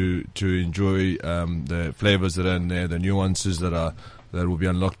you to enjoy the flavors that are in there, the nuances that will be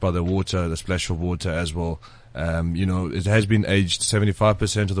unlocked by the water, the splash of water as well. It has been aged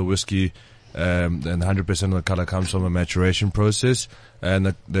 75% of the whiskey, and 100% of the color comes from a maturation process,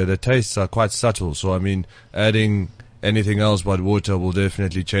 and the tastes are quite subtle. So, I mean, adding anything else but water will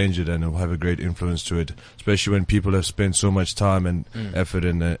definitely change it, and it will have a great influence to it, especially when people have spent so much time and effort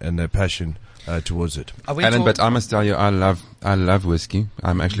and their passion towards it. Alan, but I must tell you, I love whiskey.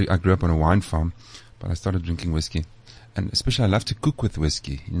 I grew up on a wine farm, but I started drinking whiskey, and especially I love to cook with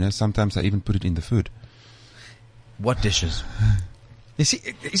whiskey. Sometimes I even put it in the food. What dishes?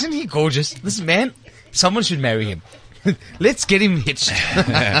 Isn't he gorgeous? This man, someone should marry him. Let's get him hitched.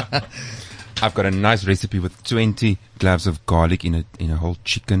 I've got a nice recipe with 20 cloves of garlic in a whole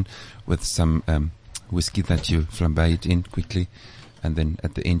chicken, with some whiskey that you flambe it in quickly, and then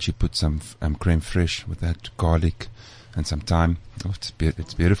at the end you put some creme fraiche with that garlic and some thyme. Oh, it's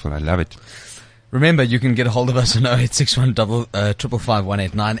beautiful. I love it. Remember, you can get a hold of us on 0861 555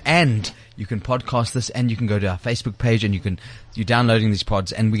 189, and you can podcast this, and you can go to our Facebook page, and you're downloading these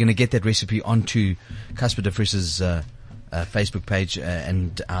pods, and we're going to get that recipe onto Casper de Vries's Facebook page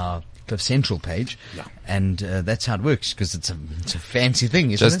and our Cliff Central page, and that's how it works, because it's a fancy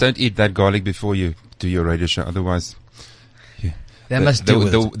thing, isn't it? Just don't eat that garlic before you do your radio show, otherwise they must deal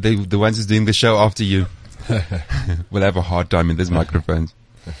with it. The ones who's doing the show after you will have a hard time in these microphones.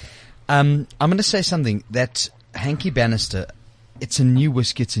 I'm going to say something that Hanky Bannister, it's a new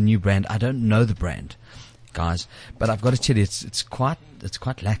whiskey, it's a new brand. I don't know the brand, guys, but I've got to tell you, it's quite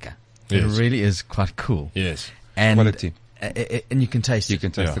lacquer. Yes. It really is quite cool. Yes. And quality. And you can taste it. You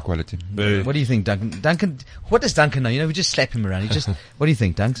can taste the quality. What do you think, Duncan? Duncan, what does Duncan know? We just slap him around. What do you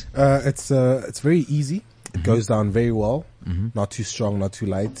think, Dunks? It's very easy. It goes down very well. Not too strong, not too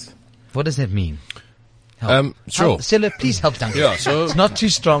light. What does that mean? Help. Sure. Stella, please help Duncan. Yeah, so it's not too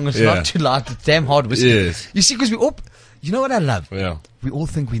strong, it's not too light, it's damn hard whiskey. Yes. You see, because we all, you know what I love? Yeah. We all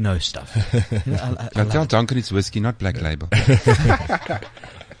think we know stuff. You know, I tell Duncan it's whiskey, not Black Label.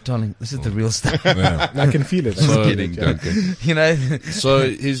 Darling, this is the real stuff. Yeah. I can feel it. Just kidding, Duncan. You know. So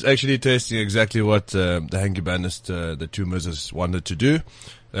he's actually tasting exactly what the Hanky Bannister, the two Mrs. wanted to do.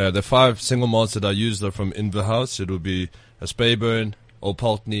 The 5 single malts that I used are from Inverhouse. It will be a Speyburn, Old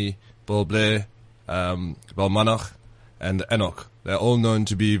Pulteney, Bull Blair, Balmanach, and Enoch. They're all known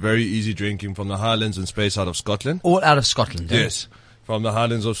to be very easy drinking from the Highlands and Space out of Scotland. All out of Scotland. Yes. From the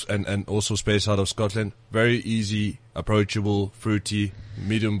Highlands and also Space out of Scotland. Very easy, approachable, fruity,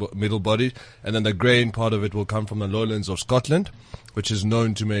 middle bodied. And then the grain part of it will come from the lowlands of Scotland, which is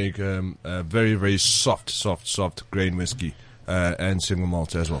known to make a very, very soft grain whiskey and single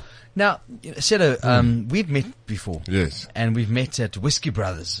malt as well. Now, Seto, we've met before. Yes. And we've met at Whiskey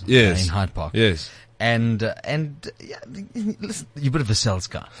Brothers yes. in Hyde Park. Yes. And yeah, listen, you're a bit of a sales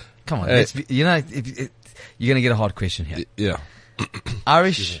guy. Come on. You're going to get a hard question here. Yeah.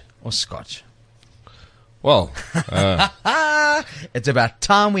 Irish or Scotch? Well, it's about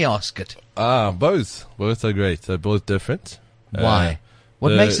time we ask it. Both. Both are great. They're both different. Why?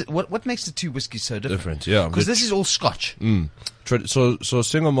 What makes the two whiskeys so different? Yeah. Because this is all Scotch. So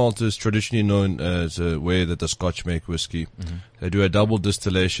single malt is traditionally known as a way that the Scotch make whiskey. They do a double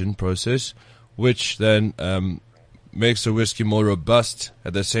distillation process, which then makes the whiskey more robust.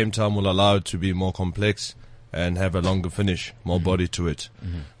 At the same time, will allow it to be more complex and have a longer finish, more body to it.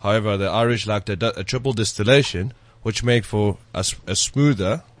 However, the Irish like a triple distillation, which make for a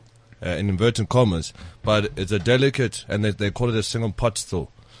smoother, in inverted commas, but it's a delicate, and they call it a single pot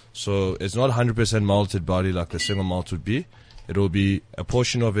still. So it's not 100% malted body like the single malt would be. It will be a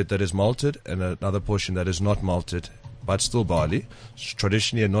portion of it that is malted and another portion that is not malted, but still barley.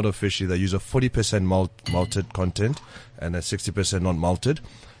 Traditionally and not officially, they use a 40% malted content and a 60% not malted.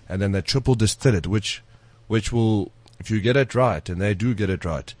 And then they triple distill it, which will, if you get it right, and they do get it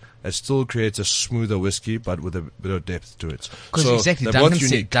right, it still creates a smoother whiskey, but with a bit of depth to it. Because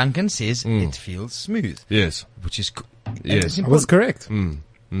exactly, Duncan says it feels smooth. Yes. Which is yes. I was correct.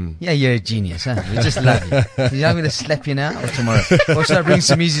 Yeah, you're a genius, huh? We just love you. You want me to slap you now or tomorrow? Or should I bring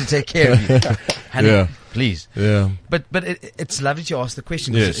some easy to take care of you? Honey, yeah. Please. Yeah. But it's lovely to ask the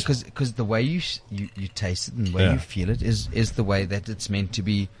question because the way you taste it and the way you feel it is the way that it's meant to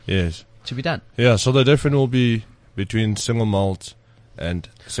be. Yes. To be done. Yeah. So the difference will be between single malt and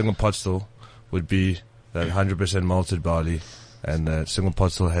single pot still would be that 100% malted barley, and single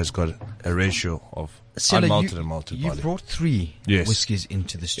pot still has got a ratio of unmalted and malted barley. You've brought 3 whiskies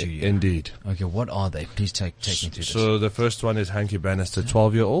into the studio. Indeed. Okay, what are they? Please take me through this. So the first one is Hanky Bannister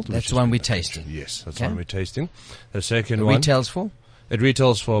 12-year-old. That's the one we're tasting. Yes, that's the one we're tasting. The second one. Retails for? It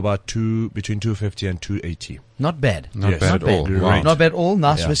retails for about between $250 and $280. Not bad. Not bad at all. Wow. Not bad at all.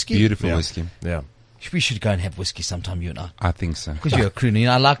 Nice whiskey. Beautiful whiskey. Yeah. We should go and have whiskey sometime, you and I. I think so. Because you're a crooner. You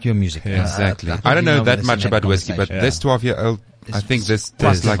know, I like your music. Yeah. Exactly. I don't know that much about whiskey, but this 12-year-old, I think this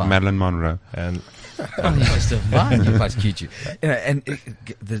tastes like Marilyn Monroe. And you're just a vine. You're quite cute. And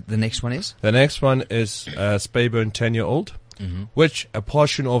the next one is? The next one is Speyburn 10-year-old, which a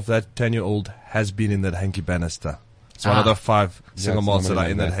portion of that 10-year-old has been in that Hanky Bannister. It's one of the 5 single malts that are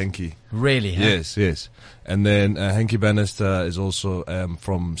in that Hanky. Really? Huh? Yes. And then Hanky Bannister is also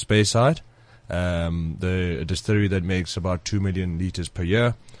from Speyside. The distillery that makes about 2 million litres per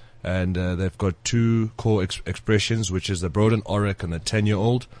year. And they've got 2 core expressions, which is the Broden Auric and the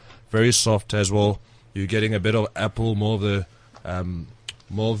 10-year-old. Very soft as well. You're getting a bit of apple, more of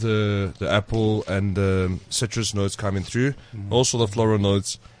the apple and the citrus notes coming through. Also the floral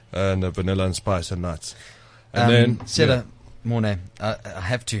notes and the vanilla and spice and nuts. And then Sela, Morne, I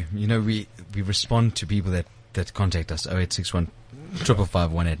have to. You know, we respond to people that contact us 0861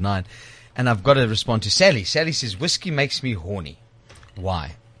 555 189. And I've got to respond to Sally. Sally says, whiskey makes me horny.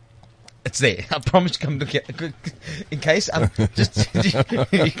 Why? It's there. I promise to come look at in case I'm just.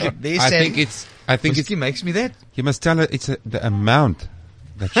 I think whiskey makes me that. You must tell her it's the amount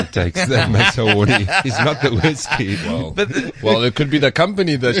that she takes that makes her horny. It's not the whiskey. Well, it could be the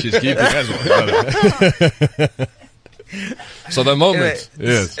company that she's keeping as well. So the moment,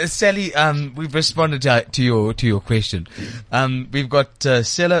 yes. Sally, we've responded to your question. We've got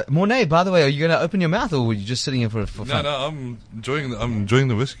Sela Mornay. By the way, are you going to open your mouth, or were you just sitting here for fun? No, I'm enjoying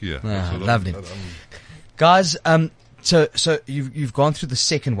the whiskey. Yeah, lovely, guys. So you've gone through the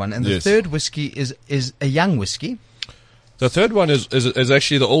second one, and the third whiskey is a young whiskey. The third one is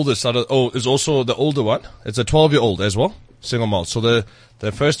actually the oldest. Is also the older one. It's a 12-year-old as well. single malt. So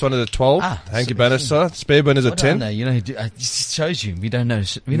the first one is a 12. Hanky Bannister. Spearburn is a 10. No, you know, it just shows you we don't know.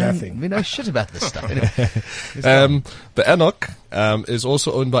 We know shit about this stuff. Anyway, the Enoch is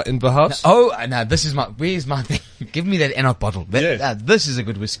also owned by Inverhouse. No, this is where's my thing? Give me that Enoch bottle. This is a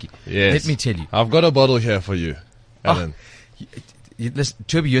good whiskey. Yes. Let me tell you. I've got a bottle here for you, Alan. Listen,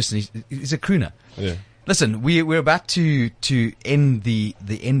 Toby Houston, he's a crooner. Yeah. Listen, we're about to end the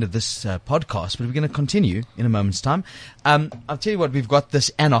end of this podcast, but we're going to continue in a moment's time. I'll tell you what, we've got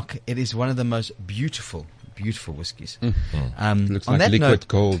this Enoch. It is one of the most beautiful whiskies. Looks on like that liquid note,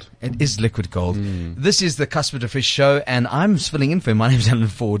 gold. It is liquid gold. This is the Cusp of the Fish show, and I'm filling in for him. My name's Alan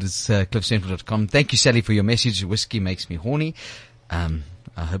Ford. It's cliffcentral.com. Thank you, Sally, for your message. Whiskey makes me horny.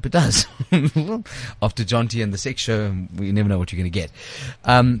 I hope it does. After John T and the Sex Show, we never know what you're going to get.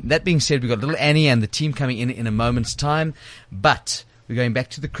 That being said, we've got little Annie and the team coming in a moment's time. But we're going back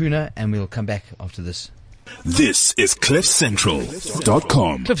to the crooner, and we'll come back after this. This is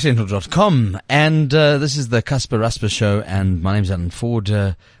cliffcentral.com. cliffcentral.com. And this is the Cusper Rusper show, and my name's Alan Ford.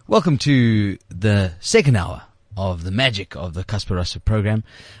 Welcome to the second hour of the magic of the Cusper Rusper program.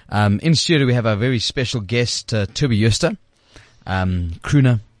 In studio, we have our very special guest, Toby Jooste.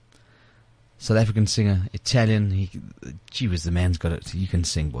 Crooner, South African singer, Italian. Gee whiz, the man's got it. You can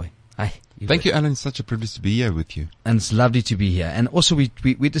sing, boy. Thank you, Alan. It's such a privilege to be here with you. And it's lovely to be here. And also,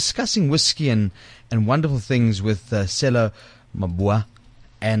 we're discussing whiskey and wonderful things with Selo Mabua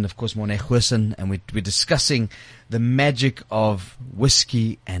and, of course, Morne Goosen. And we're discussing the magic of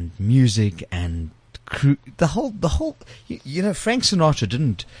whiskey and music and the whole. You know, Frank Sinatra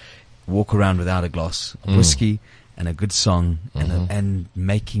didn't walk around without a glass of whiskey and a good song and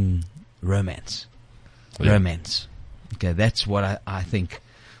making romance. Yeah. Romance. Okay, that's what I think.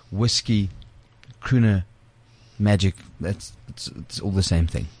 Whiskey, crooner, magic, it's all the same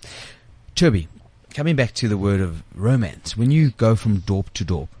thing. Toby, coming back to the word of romance, when you go from dorp to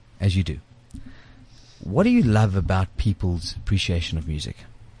dorp, as you do, what do you love about people's appreciation of music?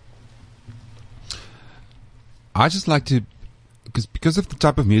 I just like to, because of the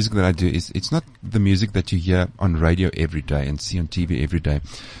type of music that I do, it's not the music that you hear on radio every day and see on TV every day.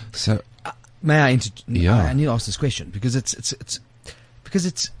 So, may I I need to ask this question because it's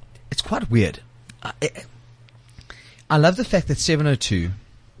quite weird. I love the fact that 702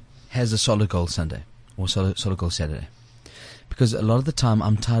 has a Solid Gold Sunday or Solid Gold Saturday, because a lot of the time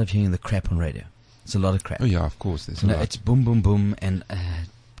I'm tired of hearing the crap on radio. It's a lot of crap. Oh yeah, of course. There's a lot. It's boom, boom, boom, and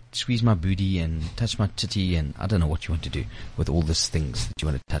squeeze my booty and touch my titty, and I don't know what you want to do with all these things that you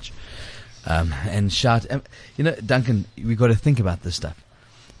want to touch, and shout. Duncan, we got to think about this stuff.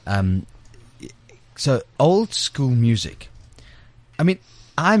 So old school music. I mean,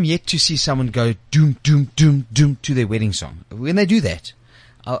 I'm yet to see someone go doom, doom, doom, doom to their wedding song. When they do that,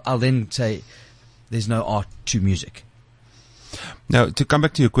 I'll then say there's no art to music. Now, to come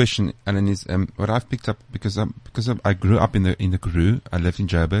back to your question, Alan, is what I've picked up because I grew up in the Karoo. I lived in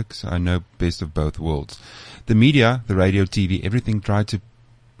Joburg, so I know best of both worlds. The media, the radio, TV, everything tried to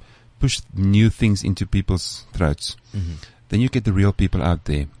push new things into people's throats. Mm-hmm. Then you get the real people out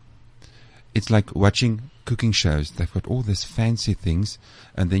there. It's like watching cooking shows. They've got all these fancy things,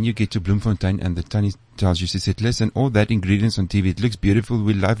 and then you get to Bloemfontein, and the Tannie tells you, she said, listen, all that ingredients on TV, it looks beautiful,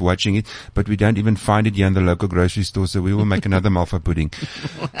 we love watching it, but we don't even find it here in the local grocery store, so we will make another malva pudding.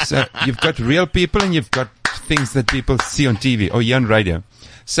 So you've got real people, and you've got things that people see on TV or hear on radio.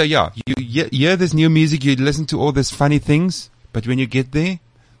 So yeah, you hear this new music, you listen to all these funny things, but when you get there,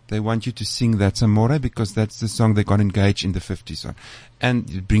 they want you to sing that Samora because that's the song they got engaged in the 50s on. And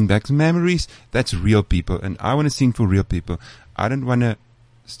you bring back memories. That's real people. And I want to sing for real people. I don't want to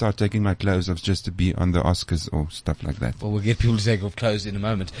start taking my clothes off just to be on the Oscars or stuff like that. Well, we'll get people to take off clothes in a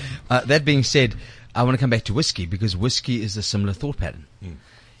moment. That being said, I want to come back to whiskey because whiskey is a similar thought pattern.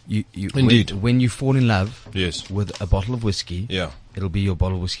 You Indeed. When you fall in love with a bottle of whiskey, it'll be your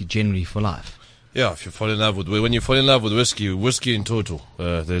bottle of whiskey generally for life. Yeah, if you fall in love with when you fall in love with whiskey in total,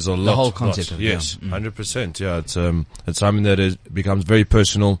 there's a lot. The whole concept of it. Yes, 100%. Yeah, it's something that becomes very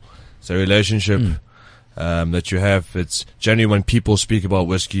personal. It's a relationship that you have. It's generally when people speak about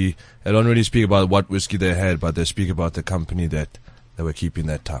whiskey, they don't really speak about what whiskey they had, but they speak about the company that they were keeping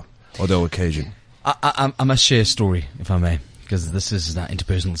that time or the occasion. I must share a story, if I may, because this is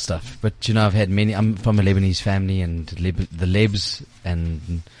interpersonal stuff. But I've had many. I'm from a Lebanese family, and the Lebs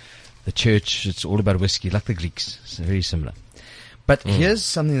and the church, it's all about whiskey, like the Greeks. It's very similar. But here's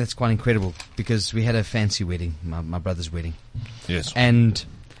something that's quite incredible, because we had a fancy wedding, my brother's wedding. Yes. And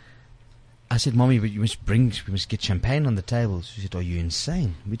I said, Mommy, but we must get champagne on the table. She said, are you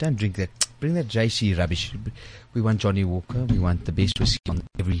insane? We don't drink that. Bring that JC rubbish. We want Johnny Walker. We want the best whiskey on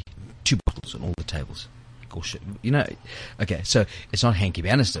every 2 bottles on all the tables. black or shit. You know, okay, so it's not Hanky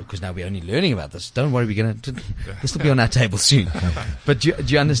Bannister because now we're only learning about this. Don't worry, this will be on our table soon. But do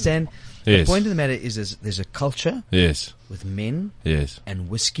you understand? Yes. The point of the matter is there's a culture Yes. with men Yes. and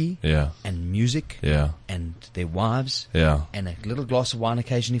whiskey Yeah. and music Yeah. and their wives Yeah. and a little glass of wine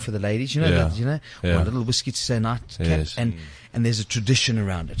occasionally for the ladies, you know, Yeah. or Yeah. a little whiskey to say night cap, Yes. and there's a tradition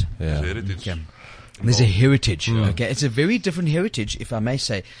around it. Yeah. Okay. There's a heritage. Okay, it's a very different heritage, if I may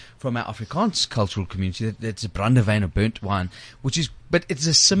say, from our Afrikaans cultural community. That's a brandewijn or burnt wine, but it's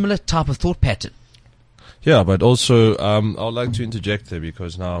a similar type of thought pattern. Yeah, but also I would like to interject there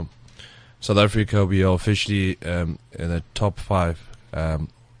because now South Africa, we are officially in the top 5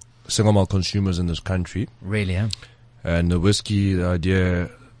 single malt consumers in this country. Really, huh? And the whiskey, the idea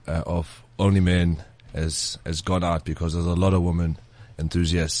of only men has gone out because there's a lot of women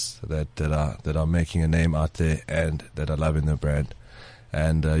enthusiasts that are making a name out there and that are loving the brand.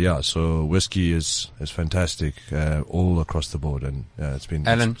 And so whiskey is fantastic all across the board, and it's been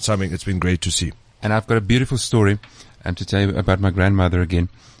Alan, it's been great to see. And I've got a beautiful story to tell you about my grandmother again.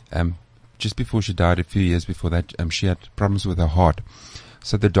 Just before she died, a few years before that, she had problems with her heart.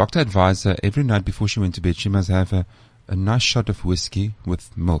 So the doctor advised her every night before she went to bed, she must have a nice shot of whiskey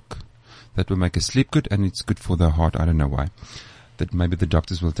with milk. That will make her sleep good, and it's good for the heart. I don't know why. That maybe the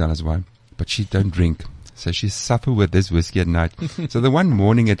doctors will tell us why. But she don't drink. So she suffer with this whiskey at night. So the one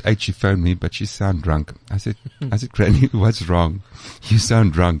morning at 8 she phoned me, but she sound drunk. I said, Granny, what's wrong? You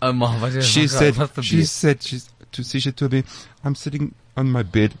sound drunk. She told me, I'm sitting on my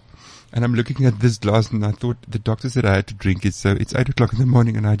bed and I'm looking at this glass, and I thought the doctor said I had to drink it, so it's 8 o'clock in the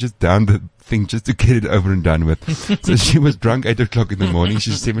morning, and I just downed the thing just to get it over and done with. So she was drunk 8 o'clock in the morning.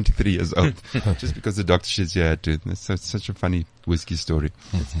 She's 73 years old, just because the doctor said she had to. It's such a funny whiskey story.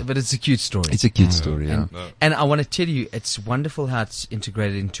 But it's a cute story. It's a cute story, yeah. And I want to tell you, it's wonderful how it's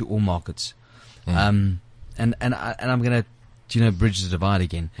integrated into all markets. And I'm going to, bridge the divide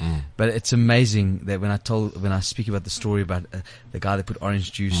again. But it's amazing that when I speak about the story about the guy that put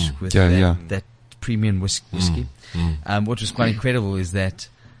orange juice with that premium whiskey, what was quite incredible is that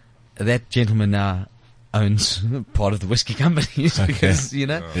gentleman now owns part of the whiskey company because,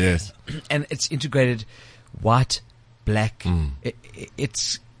 Yes. And it's integrated white, black.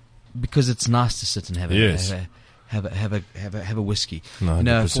 It's because it's nice to sit and have a whiskey.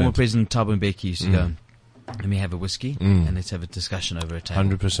 100%. Former President Thabo Mbeki used to go, let me have a whiskey and let's have a discussion over a table.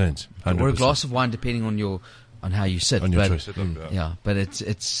 100%. Or a glass of wine, depending on how you sit. On your choice.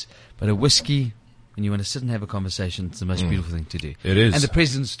 But a whiskey, when you want to sit and have a conversation, it's the most beautiful thing to do. It is. And the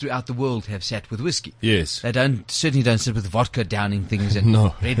presidents throughout the world have sat with whiskey. Yes. They certainly don't sit with vodka downing things and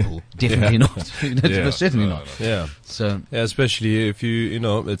Red Bull. Definitely not. Certainly not. Yeah. So especially if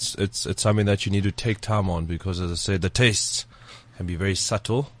it's something that you need to take time on, because, as I said, the tastes can be very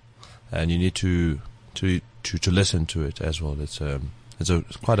subtle, and you need to listen to it as well. It's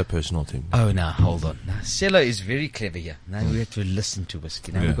quite a personal thing. Oh, now hold on. Now Selo is very clever here. Now we have to listen to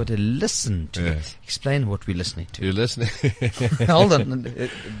whiskey. Now we've got to listen to it. Explain what we're listening to. You're listening. Hold on. Do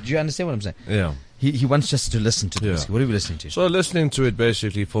you understand what I'm saying? Yeah. He wants us to listen to the whiskey. What are we listening to? So listening to it,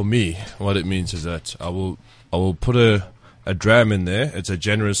 basically, for me, what it means is that I will put a dram in there. It's a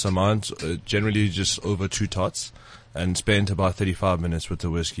generous amount, generally just over 2 tots, and spend about 35 minutes with the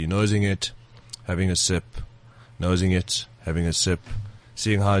whiskey, nosing it, having a sip, nosing it, having a sip,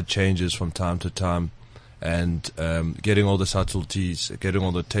 seeing how it changes from time to time, and getting all the subtleties, getting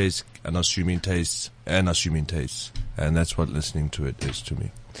all the tastes, and assuming tastes. And that's what listening to it is to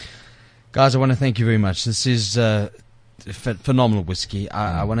me. Guys, I want to thank you very much. This is phenomenal whiskey.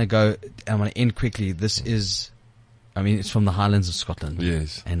 I want to go, I want to end quickly. This is, it's from the Highlands of Scotland.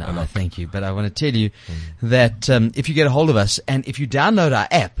 Yes. And I thank you. But I want to tell you that if you get a hold of us, and if you download our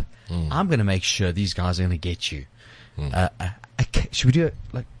app, I'm going to make sure these guys are going to get you. Should we do it?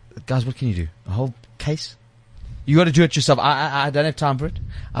 Guys, what can you do? A whole case? You got to do it yourself. I don't have time for it.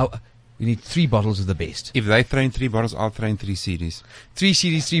 We need 3 bottles of the best. If they throw in 3 bottles, I'll throw in 3 CDs. 3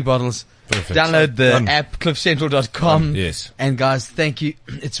 CDs, 3 bottles. Perfect. Download the app, cliffcentral.com. Yes. And guys, thank you.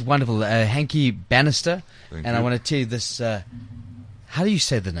 It's wonderful. Hanky Bannister. Thank and you. I want to tell you this. How do you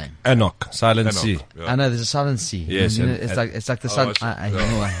say the name? Enoch, silent C. I know there's a silent C. Yes, it's like the sun. I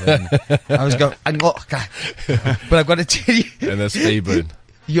was going, but I've got to tell you. And that's Abram.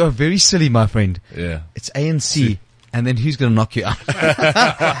 You're very silly, my friend. Yeah. It's ANC. And then who's going to knock you out?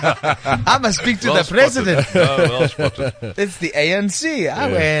 I must speak to the president. Well spotted. It's the ANC.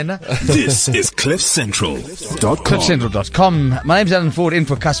 This is CliffCentral.com. CliffCentral.com. My name's Alan Ford, in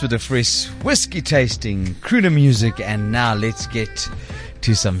for Casper de Vries. Whiskey tasting, crooner music, and now let's get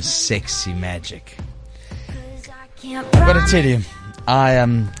to some sexy magic. I've got to tell you, I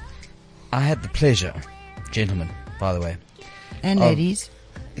had the pleasure gentlemen, by the way. And ladies.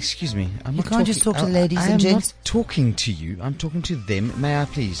 Excuse me. I'm You not can't just talk to ladies I and am gents. not talking to you. I'm talking to them. May I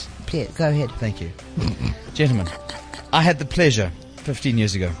please? Please, go ahead. Thank you. Gentlemen, I had the pleasure 15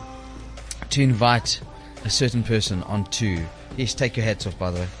 years ago to invite a certain person onto... Yes, take your hats off,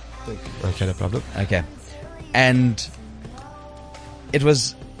 by the way. Okay, no problem. Okay. And it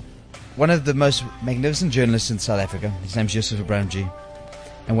was one of the most magnificent journalists in South Africa. His name's Joseph Abramji.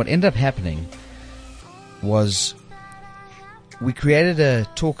 And what ended up happening was we created a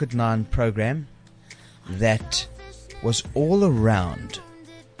Talk at 9 program that was all around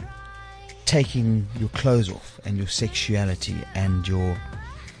taking your clothes off and your sexuality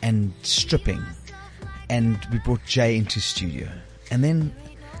and stripping. And we brought Jay into studio. And then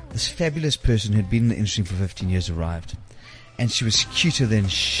this fabulous person who'd been in the industry for 15 years arrived. And she was cuter than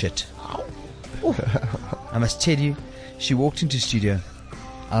shit. I must tell you, she walked into studio.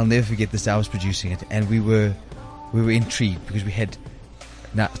 I'll never forget this. I was producing it. And we were intrigued because we had...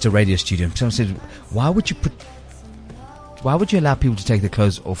 Now, it's a radio studio. Someone said, why would you allow people to take their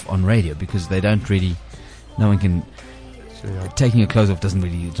clothes off on radio? Because they don't really... No one can... Taking your clothes off doesn't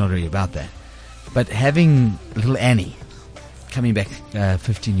really... It's not really about that. But having little Annie coming back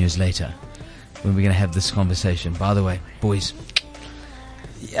 15 years later, when we're going to have this conversation. By the way, boys,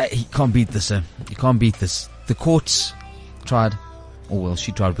 he can't beat this, sir. You can't beat this. The courts tried. Oh, well,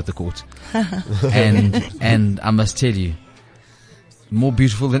 she tried with the courts. and I must tell you, more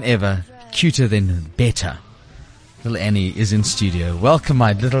beautiful than ever, cuter than better. Little Annie is in studio. Welcome,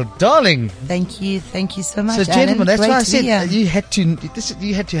 my little darling. Thank you so much. So, gentlemen, Alan. that's why I Great to be here. said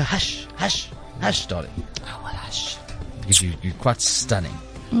you had to hush, darling. Oh, well, hush. Because you're quite stunning.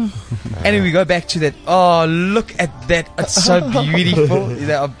 Anyway, we go back to that. Oh, look at that. It's so beautiful.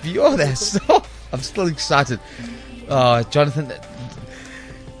 I'm still excited. Oh, Jonathan.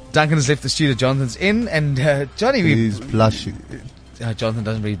 Duncan has left the studio. Jonathan's in. And Johnny... He's blushing. Jonathan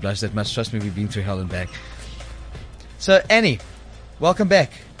doesn't really blush that much. Trust me, we've been through hell and back. So, Annie, welcome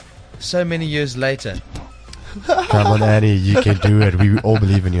back. So many years later. Come on, Annie, you can do it. We all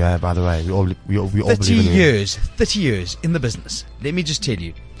believe in you, by the way. We all believe in you. 30 years in the business. Let me just tell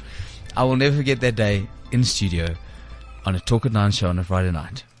you, I will never forget that day in the studio on a Talk at 9 show on a Friday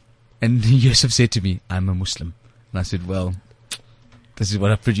night. And Yusuf said to me, I'm a Muslim. And I said, well, this is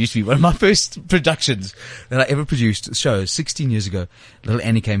what I've produced for you. One of my first productions that I ever produced, shows 16 years ago. Little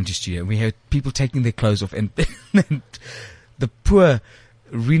Annie came into the studio and we had people taking their clothes off and the poor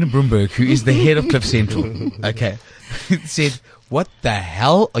Rena Brumberg, who is the head of Cliff Central, okay, said, what the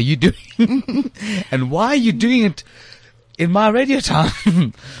hell are you doing? And why are you doing it in my radio time?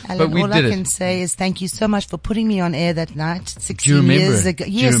 Alan, But we all did I it. can say is thank you so much for putting me on air that night, 16 Do you remember years it? ago.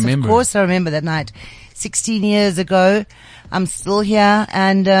 Do you Yes, remember of course I remember that night. 16 years ago. I'm still here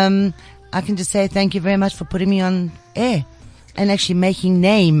and I can just say thank you very much for putting me on air and actually making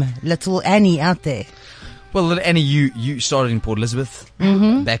name Little Annie out there. Well, Little Annie, you started in Port Elizabeth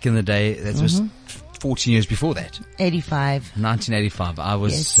back in the day. That was 14 years before that. 85. 1985. I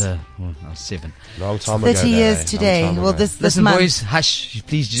was, Yes. I was 7. Long time ago. 30 years today. Well, this Listen, month. boys, hush.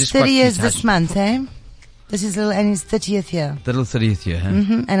 Please, just 30 years hush. this month, eh? This is Little Annie's 30th year. The little 30th year, huh?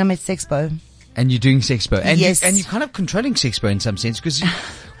 And I'm at Sexpo. And you're doing Sexpo. And Yes. you're kind of controlling Sexpo in some sense because,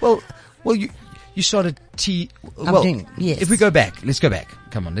 well, you started Yes. if we go back, let's go back.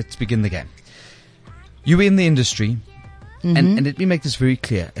 Come on, let's begin the game. You were in the industry and let me make this very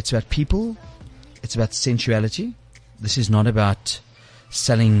clear. It's about people. It's about sensuality. This is not about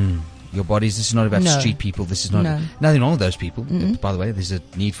selling your bodies. This is not about No. street people. This is not nothing wrong with those people. By the way, there's a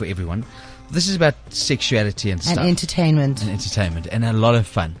need for everyone. This is about sexuality and stuff. And entertainment. And a lot of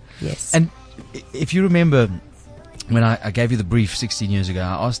fun. Yes. And if you remember when I gave you the brief 16 years ago,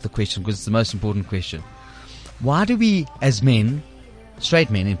 I asked the question because it's the most important question. Why do we, as men,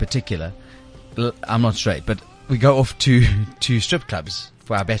 straight men in particular, I'm not straight, but we go off to strip clubs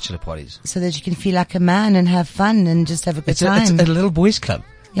for our bachelor parties? So that you can feel like a man and have fun and just have a good time. It's a little boys club.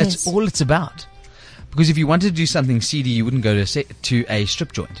 Yes. That's all it's about. Because if you wanted to do something seedy, you wouldn't go to a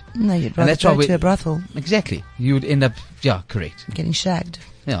strip joint. No, you'd And rather that's why go to a brothel. Exactly. You would end up, correct. Getting shagged.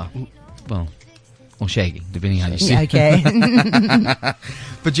 Yeah, well, or shagging, depending how you see Yeah, it. okay.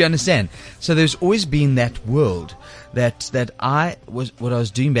 But you understand. So there's always been that world that what I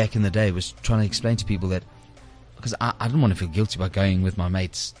was doing back in the day was trying to explain to people that, because I didn't want to feel guilty about going with my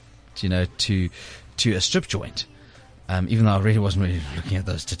mates, to a strip joint. Even though I really wasn't really looking at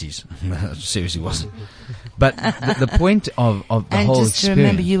those titties. I seriously wasn't. But the point of the And whole just to experience.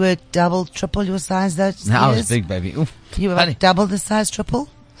 remember, you were double, triple your size those No, I was years? big, baby. Oof. You were Honey. double the size, triple?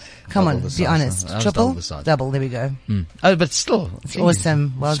 Come Double on, the be size, honest. I was Triple, double the size. double. There we go. Oh, but still, It's geez,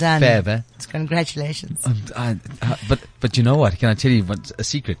 awesome. Well it's done. Fair, eh? Congratulations. But you know what? Can I tell you what's a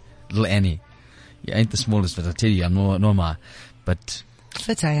secret? Little Annie. You ain't the smallest, but I tell you, I'm nor am I. But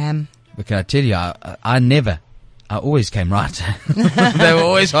Fit I am. But can I tell you, I always came right. They were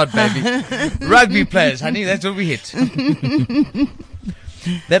always hot, baby. Rugby players, honey, that's what we hit.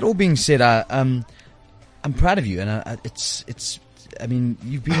 That all being said, I'm proud of you, and I mean,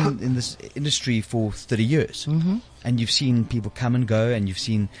 you've been in this industry for 30 years, and you've seen people come and go, and you've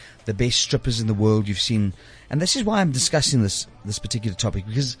seen the best strippers in the world. You've seen, and this is why I'm discussing this particular topic,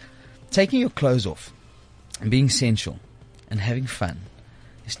 because taking your clothes off and being sensual and having fun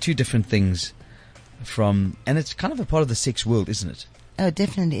is two different things. And it's kind of a part of the sex world, isn't it? Oh, it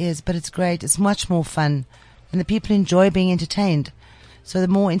definitely is, but it's great. It's much more fun, and the people enjoy being entertained. So the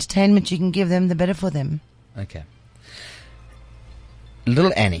more entertainment you can give them, the better for them. Okay.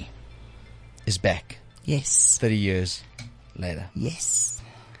 Little Annie is back. Yes. 30 years later. Yes.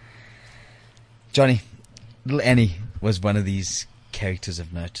 Johnny, Little Annie was one of these characters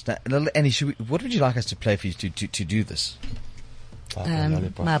of note. Now, Little Annie, what would you like us to play for you to do this?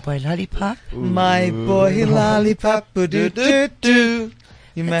 My Boy Lollipop. My Boy Lollipop. Do.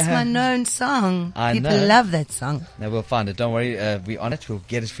 It's my known song. I People know. love that song. Now we'll find it. Don't worry. We're on it. We'll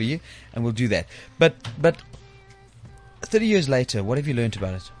get it for you, and we'll do that. But 30 years later, what have you learnt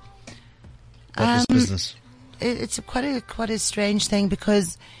about it? About this business? It's quite a strange thing,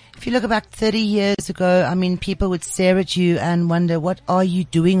 because if you look back 30 years ago, I mean, people would stare at you and wonder, what are you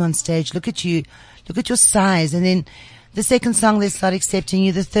doing on stage? Look at you. Look at your size. And then the second song, they start accepting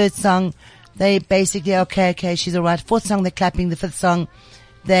you. The third song, they basically, okay, she's all right. Fourth song, they're clapping. The fifth song,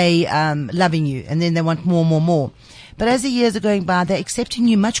 they loving you. And then they want more. But as the years are going by, they're accepting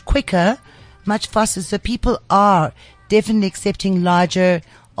you much quicker, much faster. So people are definitely accepting larger,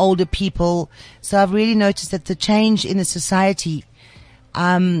 older people. So I've really noticed that the change in the society,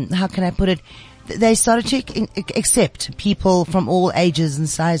 how can I put it? They started to accept people from all ages and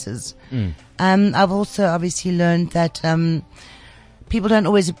sizes. I've also obviously learned that people don't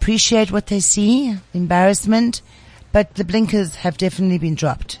always appreciate what they see, embarrassment, but the blinkers have definitely been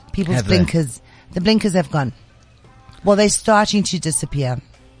dropped. People's blinkers, the blinkers have gone. Well, they're starting to disappear.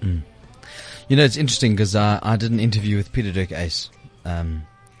 You know, it's interesting because I did an interview with Peter Dirk Ace, and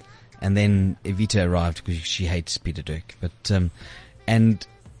then Evita arrived because she hates Peter Dirk. But and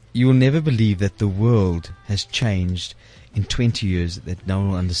you will never believe that the world has changed in 20 years that no one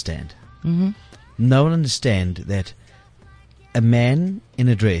will understand. Mm-hmm. No one will understand that a man in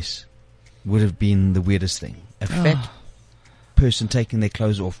a dress would have been the weirdest thing. A fat person taking their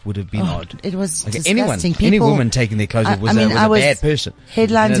clothes off would have been odd. It was disgusting. Any woman taking their clothes off was a bad person.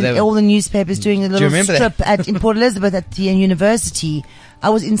 Headlines in all the newspapers doing a little strip in Port Elizabeth at the university.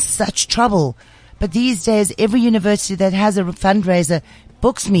 I was in such trouble. But these days, every university that has a fundraiser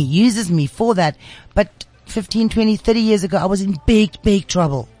books me, uses me for that. But 15, 20, 30 years ago, I was in big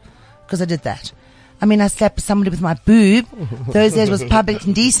trouble because I did that. I mean, I slapped somebody with my boob. Those days was public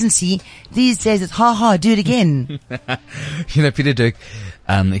indecency. These days it's do it again. You know, Peter Dirk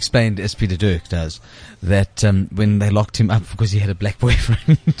explained, as Peter Dirk does, that when they locked him up because he had a black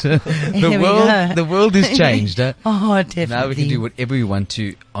boyfriend, the world has changed. Oh, definitely. Now we can do whatever we want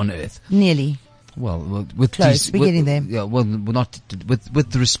to on earth. Nearly. Well, with close, we're getting there. Yeah, well, not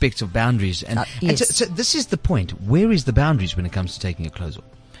with the respect of boundaries, and so this is the point. Where is the boundaries when it comes to taking your clothes off?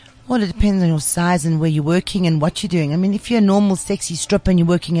 Well, it depends on your size and where you're working and what you're doing. I mean, if you're a normal sexy stripper and you're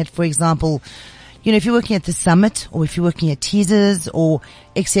working at, for example, you know, if you're working at the Summit or if you're working at Teasers or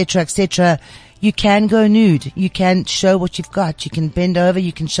et cetera, you can go nude. You can show what you've got. You can bend over.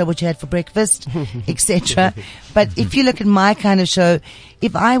 You can show what you had for breakfast, etc. But if you look at my kind of show,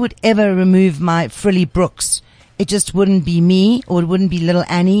 if I would ever remove my frilly Brooks, it just wouldn't be me, or it wouldn't be Little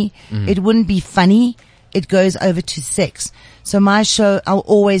Annie. It wouldn't be funny. It goes over to sex. So my show, I'll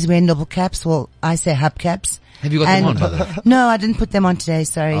always wear nipple caps. Well, I say hubcaps. Have you got them on, by the way? No, I didn't put them on today.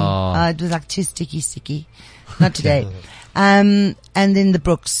 Sorry. It was like too sticky. Not today. And then the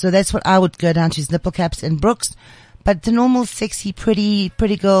Brooks. So that's what I would go down to, is nipple caps and Brooks. But the normal sexy, pretty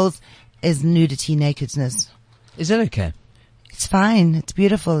girls is nudity, nakedness. Is that okay? It's fine. It's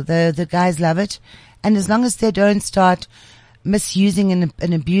beautiful. The guys love it. And as long as they don't start misusing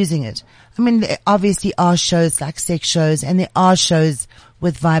and abusing it. I mean, there obviously are shows like sex shows, and there are shows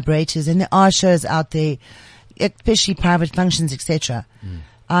with vibrators, and there are shows out there, especially private functions, etc.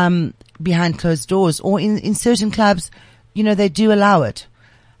 Behind closed doors, or in certain clubs, you know, they do allow it.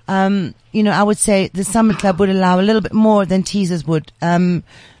 You know, I would say the Summit Club would allow a little bit more than Teasers would.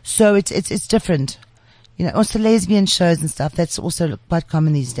 So it's different. also lesbian shows and stuff. That's also quite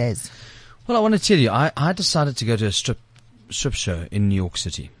common these days. Well, I want to tell you, I decided to go to a strip show in New York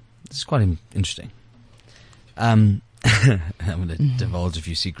City. It's quite interesting. I'm going to divulge a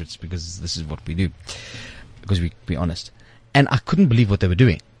few secrets because this is what we do. Because we be honest. And I couldn't believe what they were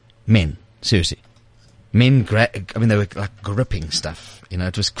doing. Men, seriously. Men, they were like gripping stuff.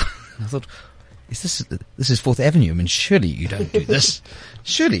 It was, I thought, this is 4th Avenue. I mean, surely you don't do this.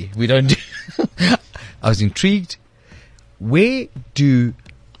 Surely we don't do. I was intrigued. Where do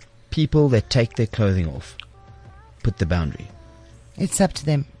people that take their clothing off put the boundary? It's up to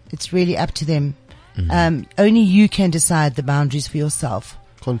them. It's really up to them. Only you can decide the boundaries for yourself.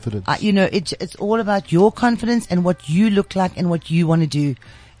 Confidence. It's all about your confidence and what you look like and what you want to do.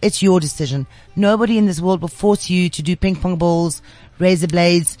 It's your decision. Nobody in this world will force you to do ping pong balls, razor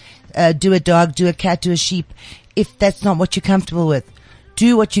blades, do a dog, do a cat, do a sheep, if that's not what you're comfortable with.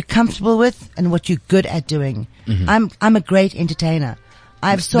 Do what you're comfortable with and what you're good at doing. I'm a great entertainer.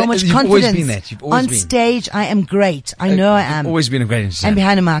 I have so much You've confidence. Always been that. You've always on been. Stage, I am great. I know I am. You've always been a great entertainer. And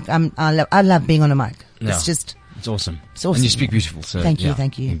behind a mic, I love being on a mic. Yeah. It's awesome. It's awesome. And you speak beautiful. So Thank you. I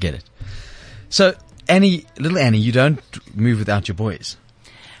get it. So, little Annie, you don't move without your boys.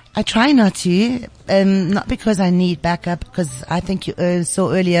 I try not to, not because I need backup, because I think you saw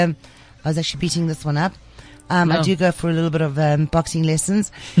earlier, I was actually beating this one up. I do go for a little bit of boxing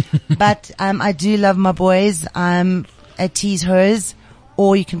lessons, but I do love my boys. I'm at Tease Hers,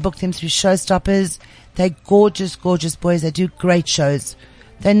 or you can book them through Showstoppers. They're gorgeous, gorgeous boys. They do great shows.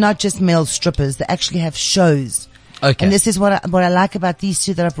 They're not just male strippers. They actually have shows. Okay. And this is what I like about these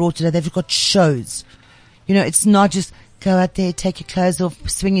two that I brought today. They've got shows. It's not just go out there, take your clothes off,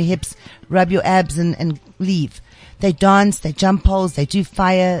 swing your hips, rub your abs and leave. They dance, they jump poles, they do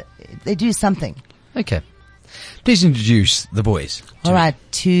fire, they do something. Okay. Please introduce the boys. All right.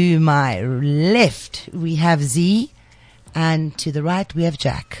 To my left, we have Z, and to the right, we have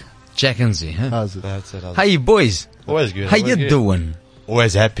Jack. Jack and Z, huh? How's it? That's it. How you boys? Always good. How you doing?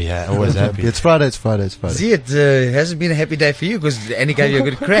 Always happy, huh? Always happy. It's Friday. See, it hasn't been a happy day for you because Annie gave you a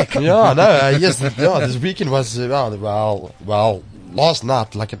good crack. Yeah, no, yes, this weekend was, well, last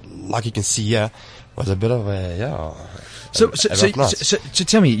night, like you can see here, was a bit of a, So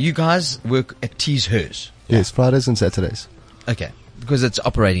tell me, you guys work at Tease Hers? Yes, Fridays and Saturdays. Okay, because it's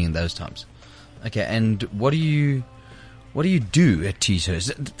operating in those times. Okay, and what do you do at Tease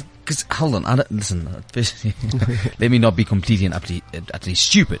Hers? Because hold on, listen. Let me not be completely and utterly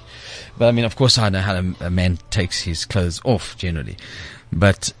stupid, but I mean, of course, I know how a man takes his clothes off generally,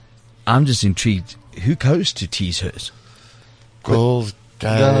 but I'm just intrigued. Who goes to Tease Hers? Girls,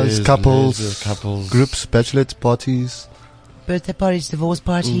 guys, couples, groups, bachelorette parties, birthday parties, divorce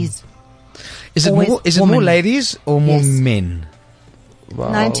parties. Is it more ladies or more men?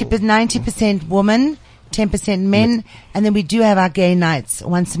 90% women, 10% men, and then we do have our gay nights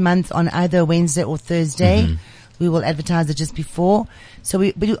once a month on either Wednesday or Thursday. We will advertise it just before. So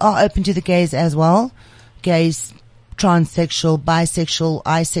we are open to the gays as well. Gays, transsexual, bisexual,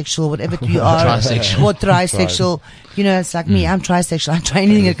 asexual, whatever you are. Trisexual. Or trisexual. It's like me. I'm trisexual. I try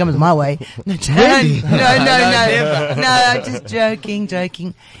anything that comes my way. No, Really? No, just joking.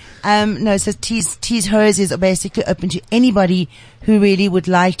 So Tease Hers is basically open to anybody who really would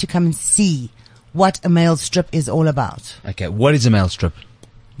like to come and see what a male strip is all about. Okay, what is a male strip?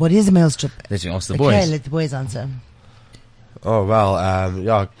 What is a male strip? Let's ask the boys. Okay, let the boys answer. Oh, well,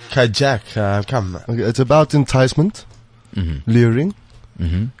 okay, Jack, come. Okay, it's about enticement, luring.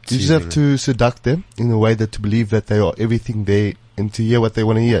 You just have to seduce them in a way that to believe that they are everything there and to hear what they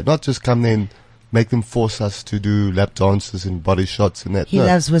want to hear. Not just come there and make them force us to do lap dances and body shots and that. He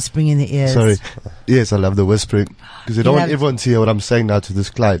loves whispering in the ears. Sorry. Yes, I love the whispering. Because I don't want everyone to hear what I'm saying now to this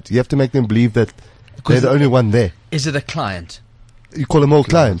client. You have to make them believe that they're the only one there. Is it a client? You call them all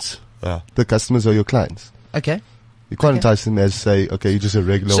clients. Yeah. The customers are your clients. Okay. You can't entice them as say, okay, you're just a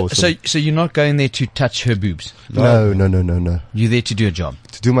regular or something. So you're not going there to touch her boobs? No. You're there to do a job?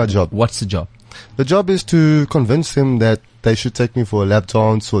 To do my job. What's the job? The job is to convince them that they should take me for a lap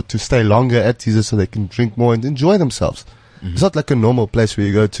dance or to stay longer at Teaser so they can drink more and enjoy themselves. It's not like a normal place where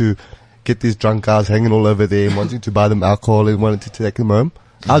you go to get these drunk guys hanging all over there and wanting to buy them alcohol and wanting to take them home.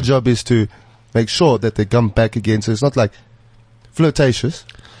 Our job is to make sure that they come back again. So it's not like flirtatious,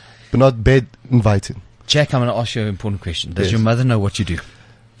 but not bed inviting. Jack, I'm going to ask you an important question. Does your mother know what you do?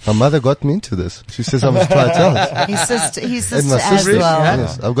 My mother got me into this. She says I must try it out. His sister And my as sisters, well.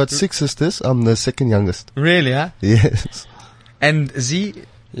 yes. I've got 6 sisters. I'm the second youngest. Really, huh? Yes. And Z?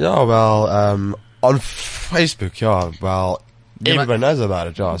 Yeah, well, on Facebook, everyone knows about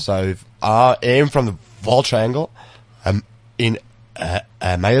it, yeah. So I am from the Vaal Triangle, in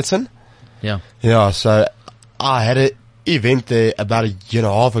Meyerton. Yeah. Yeah, so I had an event there about a year and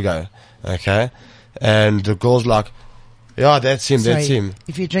a half ago, okay? And the girl's like, yeah, that's him, that's Sorry, him.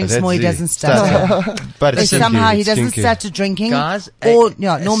 if he drinks That's more, he the- doesn't stutter. But it's somehow stinky, he it's doesn't stinky. stutter drinking. Guys, or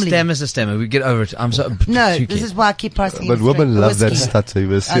normally. Stammer's a stammer. We get over it. I'm so. No, cheeky. this is why I keep passing. But him women the love that whiskey. stutter. You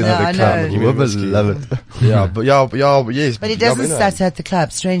will see it I at the know. club. Women love it. Yeah, but yes. But he doesn't stutter at the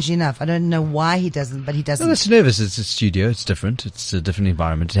club, strangely enough. I don't know why he doesn't, but he doesn't. No, it's nervous. It's a studio. It's different. It's a different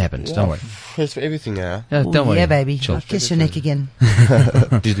environment. It happens. Don't worry. It's for everything, yeah. Yeah, don't worry. Yeah, baby. Chill. I'll kiss your neck again.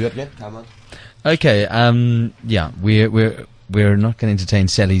 Do you do it again? Come on. Okay. Yeah. We're not going to entertain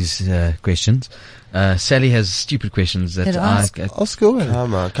Sally's questions. Sally has stupid questions that Ask away.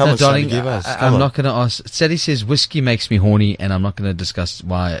 Come on, No, Sally, darling, give us. I'm not going to ask. Sally says whiskey makes me horny, and I'm not going to discuss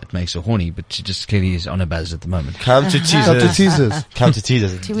why it makes her horny. But she just clearly is on a buzz at the moment. Come to teasers. Come to teasers. Come to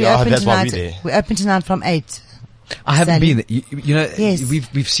teasers. We Yeah, open that's why we tonight. there. We're open tonight from 8. I haven't Sally. been there. You know, Yes.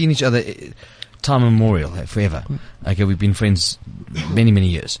 we've seen each other time immemorial, forever. Okay, we've been friends many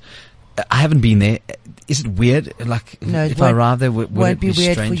years. I haven't been there. Is it weird? Like, No, it if I arrive there, would won't it be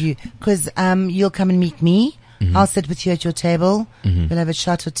weird strange? for you because you'll come and meet me. Mhm. I'll sit with you at your table. Mhm. We'll have a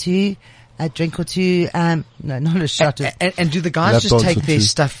shot or two, a drink or two. No, not a shot. And do the guys just take their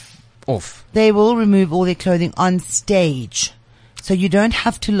stuff off? They will remove all their clothing on stage. So you don't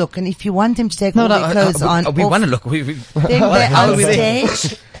have to look. And if you want them to take all their clothes on, we off, want to look. We, then why the they're hell are on we there?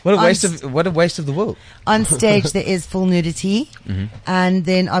 stage. What a On waste of the world. On stage, there is full nudity. Mhm. And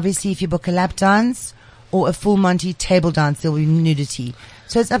then obviously if you book a lap dance or a full Monty table dance, there will be nudity.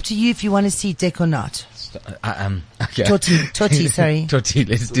 So it's up to you if you want to see dick or not. Okay. Torti, sorry. Torti,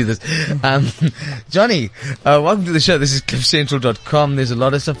 let's do this. Johnny, welcome to the show. This is cliffcentral.com. There's a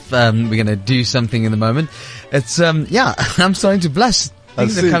lot of stuff. We're going to do something in the moment. It's, yeah, I'm starting to blush.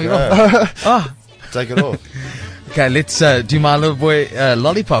 Things are coming off. Oh. Take it off. Okay, let's do My Little Boy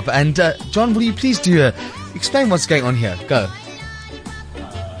Lollipop. And John, will you please do explain what's going on here? Go.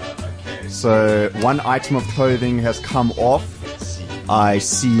 So one item of clothing has come off. I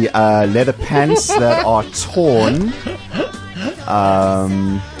see leather pants that are torn.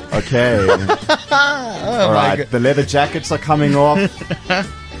 Okay. All right. The leather jackets are coming off.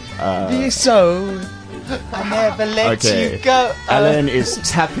 Be so. I never let you go. Alan is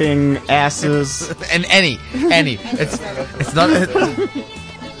tapping asses. And Annie, it's not.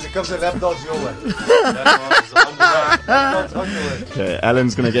 Here comes the lap dance your way. Okay,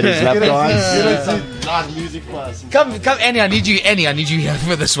 Alan's gonna get his lap dance. Nice music for us. Come, Annie, I need you here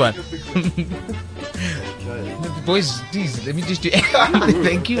for this one. Boys, please, let me just do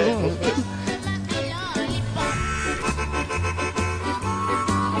thank you.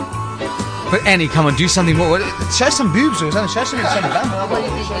 But Annie, come on, do something more. Show some boobs or something. Show some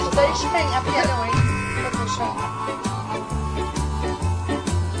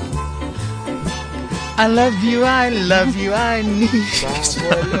I love you, I need you.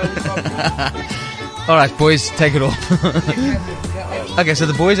 Alright, boys, take it off. Okay, so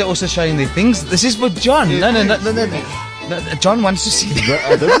the boys are also showing their things. This is for John. No. John wants to see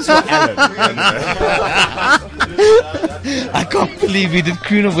This is for Alan. I can't believe we did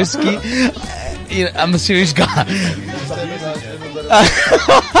Crooner whiskey. You know, I'm a serious guy.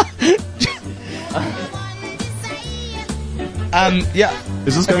 Yeah.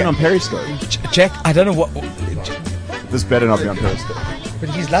 Is this going on Periscope? Jack, I don't know what. This better not be on Periscope. But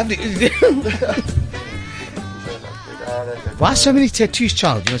he's lovely. Why so many tattoos,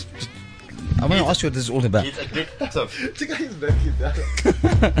 child? You must I want to ask you what this is all about.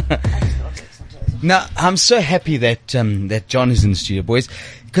 Now, I'm so happy that that John is in the studio, boys,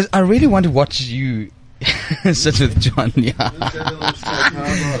 because I really want to watch you sit with John. Yeah.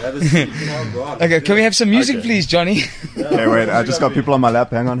 Okay, can we have some music, please, Johnny? Okay, wait. I just got people on my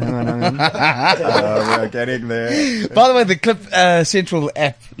lap. Hang on. We are getting there. By the way, the Clip Central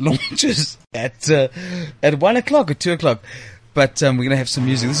app launches at 1 o'clock or 2 o'clock. But we're going to have some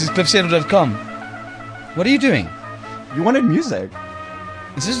music. This is cliffcentral.com. What are you doing? You wanted music.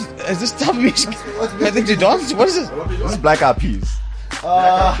 Is this type of music? I think you dance. What is this? This is Black Eyed Peas.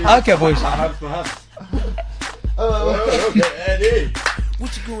 Okay, boys. Eddie.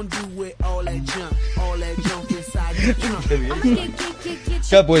 What you gonna do with all that junk inside your trunk?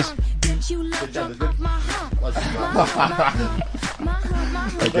 Go, boys.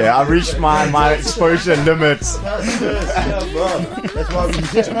 Okay, I reached my exposure limits. That's why we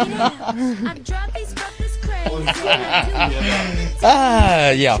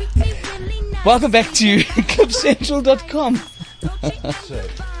Yeah. Welcome back to cliffcentral.com.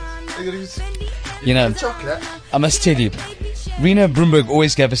 You know, I must tell you, Rena Broomberg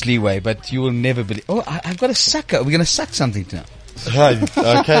always gave us leeway, but you will never believe. Oh, I've got a sucker. We're going to suck something now.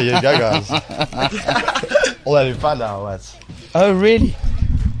 Okay, you go, guys. All having fun now, what? Oh, really?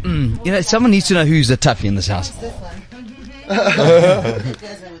 You know, someone needs to know who's a toughie in this house.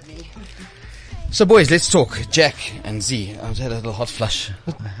 So, boys, let's talk. Jack and Z. I've had a little hot flush.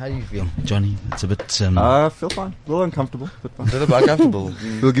 How do you feel, Johnny? It's a bit... I feel fine. A little uncomfortable. But fine. A little bit uncomfortable.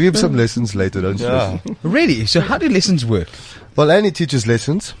 We'll give you some lessons later, don't you? Really? So how do lessons work? Well, Annie teaches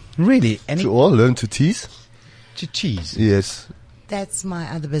lessons. Really? To all learn to tease. To tease? Yes. That's my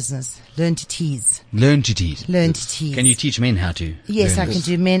other business. Learn to tease. Learn to tease. Learn to tease. Can you teach men how to? Yes, learn I can this?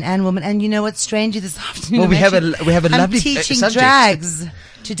 do men and women. And you know what's stranger this afternoon? Well, we have a I'm lovely teaching subject. drags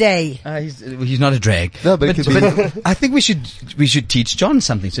today. He's not a drag. No, but I think we should teach John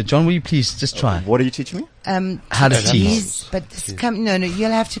something. So, John, will you please just try? What are you teaching me? How to tease. But no,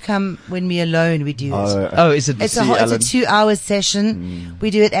 you'll have to come when we're alone. We do it. Is it? It's a 2-hour session. We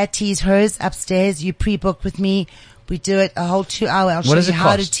do it at Tease Hers upstairs. You pre-book with me. We do it a whole 2 hour. I'll show you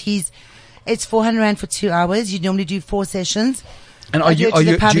how to tease. It's 400 Rand for 2 hours. You normally do 4 sessions. And do you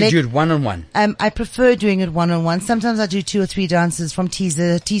do it one-on-one? I prefer doing it one-on-one. Sometimes I do 2 or 3 dances from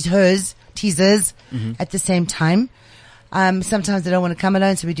teasers at the same time. Sometimes they don't want to come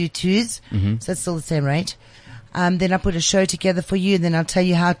alone, so we do 2s. So it's still the same rate. Then I put a show together for you, and then I'll tell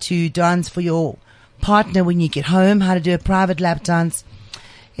you how to dance for your partner when you get home, how to do a private lap dance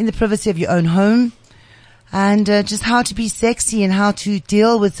in the privacy of your own home. And just how to be sexy and how to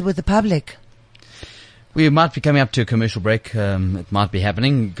deal with the public. We might be coming up to a commercial break. It might be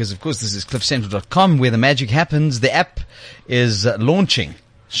happening because, of course, this is cliffcentral.com where the magic happens. The app is launching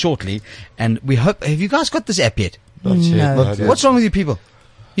shortly, and we hope. Have you guys got this app yet? Not yet. What's wrong with you people?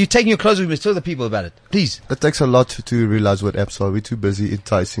 You're taking your clothes with me. Tell the people about it, please. It takes a lot to realize what apps are. We're too busy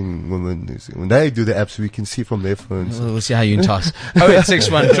enticing women. When they do the apps, we can see from their phones. We'll see how you entice.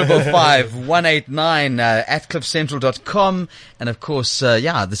 0861 555 189 at cliffcentral.com. And of course,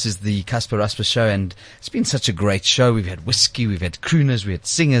 this is the Casper Rasper show, and it's been such a great show. We've had whiskey, we've had crooners, we had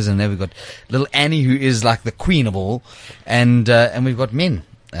singers, and now we've got little Annie, who is like the queen of all, and we've got men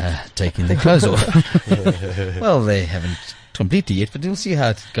taking their clothes off. Well, they haven't completely yet, but we'll see how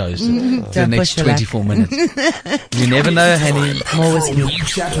it goes for the next 24 minutes. You never know, honey. More whiskey.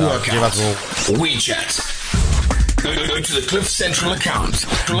 WeChat workout. WeChat. Go to the Cliff Central account.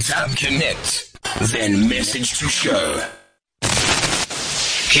 Tap connect. Then message to show.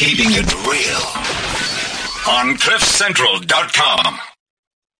 Keeping it real. On cliffcentral.com.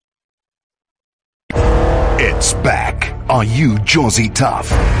 It's back. Are you Josie Tough?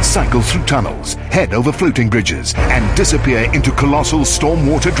 Cycle through tunnels, head over floating bridges, and disappear into colossal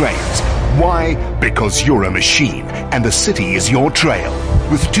stormwater drains. Why? Because you're a machine, and the city is your trail.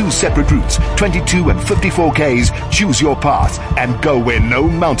 With 2 separate routes, 22 and 54 Ks, choose your path and go where no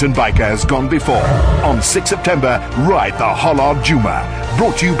mountain biker has gone before. On 6 September, ride the Hollard Juma.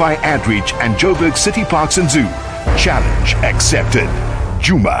 Brought to you by AdReach and Joburg City Parks and Zoo. Challenge accepted.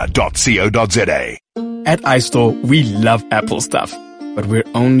 Juma.co.za. At iStore, we love Apple stuff, but we're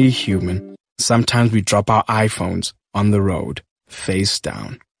only human. Sometimes we drop our iPhones on the road, face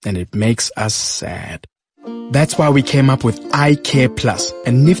down, and it makes us sad. That's why we came up with iCare Plus,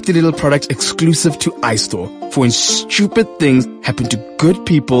 a nifty little product exclusive to iStore for when stupid things happen to good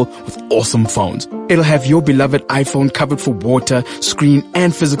people with awesome phones. It'll have your beloved iPhone covered for water, screen,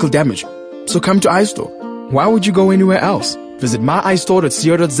 and physical damage. So come to iStore. Why would you go anywhere else? Visit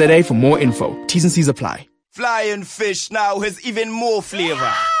myiStore.co.za for more info. T's and C's apply. Flying fish now has even more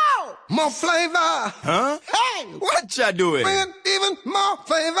flavor. More flavor. Huh? Hey! What ya doing? Bring even more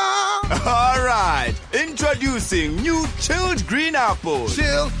flavor. Alright, introducing new chilled green apple.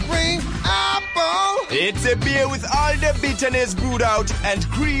 Chilled green apple. It's a beer with all the bitterness brewed out and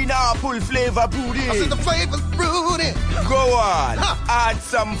green apple flavor brewed in. I see the flavor's brewed in. Go on, add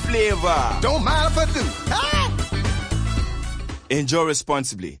some flavor. Don't mind if I do. Hey! Enjoy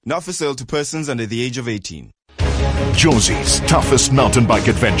responsibly. Not for sale to persons under the age of 18. Josie's toughest mountain bike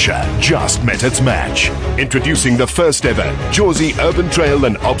adventure just met its match. Introducing the first ever Josie Urban Trail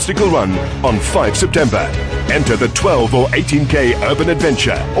and Obstacle Run on 5 September. Enter the 12 or 18K Urban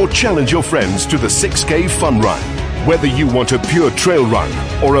Adventure or challenge your friends to the 6K Fun Run. Whether you want a pure trail run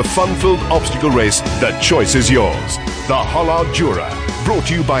or a fun-filled obstacle race, the choice is yours. The Hollard Jura, brought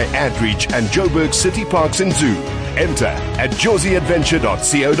to you by AdReach and Joburg City Parks and Zoo. Enter at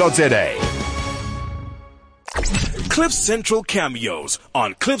josieadventure.co.za. Cliff Central cameos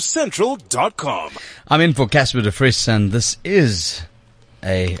on cliffcentral.com. I'm in for Casper de Vries, and this is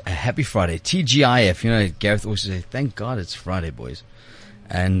a happy Friday. TGIF. You know, Gareth always says, thank God it's Friday, boys.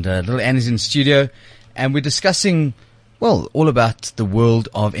 And little Annie's in studio, and we're discussing, well, all about the world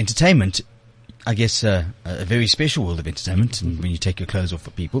of entertainment. I guess, a very special world of entertainment, and when you take your clothes off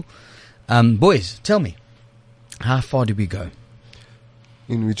for people. Boys, tell me, how far do we go?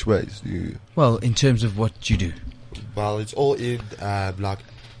 In which ways? Well, in terms of what you do. Well, it's all in like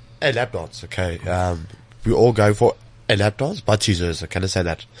a lap dance, okay? We all go for a lap dance by teasers, can I say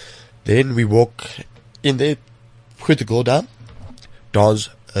that? Then we walk in there, put the girl down, dance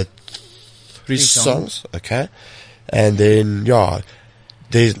 3 songs, okay? And then,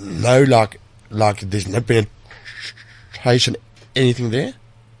 there's no there's no penetration, anything there,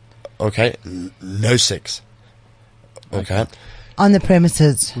 okay? No sex, okay? On the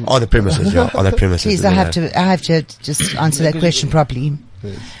premises. On the premises, on the premises. Please, I have to just answer that question properly.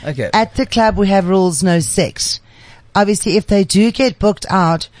 Okay. At the club, we have rules: no sex. Obviously, if they do get booked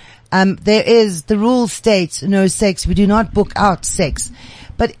out, the rule states no sex. We do not book out sex.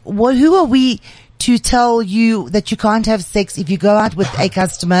 But who are we to tell you that you can't have sex if you go out with a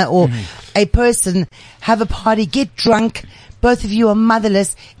customer or a person, have a party, get drunk? Both of you are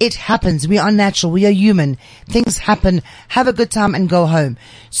motherless. It happens. We are natural. We are human. Things happen. Have a good time and go home.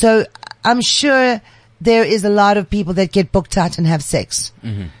 So I'm sure there is a lot of people that get booked out and have sex.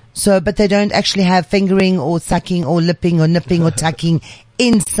 So, but they don't actually have fingering or sucking or lipping or nipping or tucking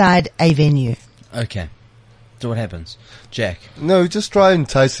inside a venue. Okay. So what happens? Jack? No, just try and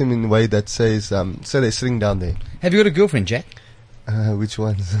entice him in a way that says, say they're sitting down there. Have you got a girlfriend, Jack? Which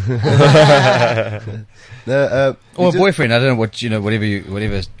ones? Or a boyfriend, I don't know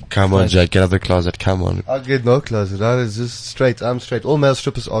whatever. Come on, Jack, get out of the closet, come on. I'll get no closet. I was just straight. I'm straight. All male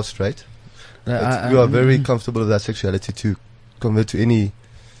strippers are straight. We are very comfortable with our sexuality to convert to any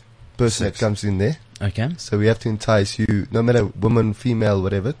person that comes in there. Okay. So we have to entice you, no matter woman, female,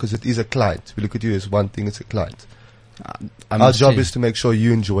 whatever, because it is a client. We look at you as one thing, it's a client. Our job is to make sure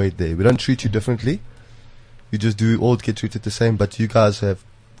you enjoy it there. We don't treat you differently. You just all get treated the same, but you guys have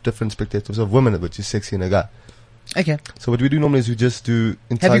different spectators of women, which is sexy in a guy. Okay. So what we do normally is we just do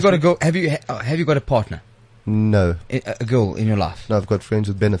Have you got have you got a partner? No. A girl in your life? No, I've got friends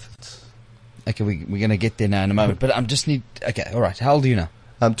with benefits. Okay, we're going to get there now in a moment, but okay, alright, how old are you now?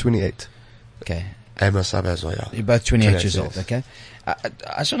 I'm 28. Okay. I'm as well, yeah. You're both 28 years old, okay? I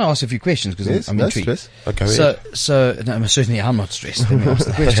just want to ask a few questions because I'm intrigued. Stress. Okay. So certainly I'm not stressed. Let me ask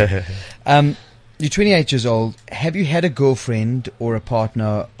the question. You're 28 years old. Have you had a girlfriend or a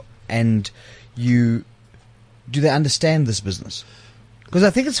partner, and do they understand this business? Because I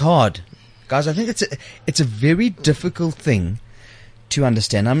think it's hard, guys. I think it's a very difficult thing to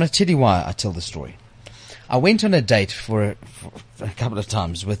understand. I'm going to tell you why I tell the story. I went on a date for a couple of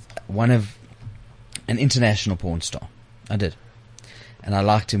times with an international porn star. I did. And I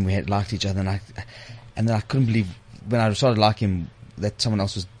liked him. We had liked each other. And then I couldn't believe when I started liking him that someone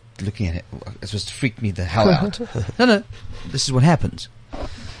else was looking at it. It was to freak me the hell out. No. This is what happens.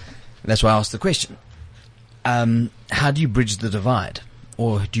 That's why I asked the question. How do you bridge the divide?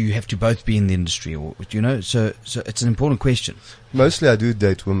 Or do you have to both be in the industry? Or, so it's an important question. Mostly I do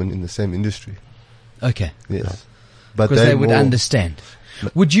date women in the same industry. Okay. Yes. But because they would understand.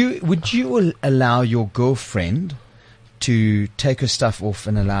 Would you allow your girlfriend to take her stuff off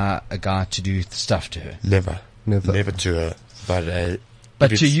and allow a guy to do stuff to her? Never to her. But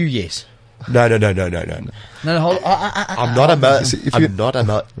to you, yes. No. No, hold on. I'm not a male. I'm not a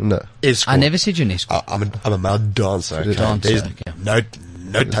male. No. I never said you're an escort. I'm a male dancer. Okay? There's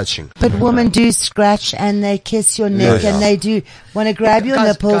no touching. But women do scratch and they kiss your neck and they do want to grab your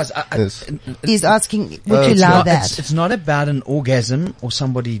nipples. He's asking, would you allow that? It's not about an orgasm or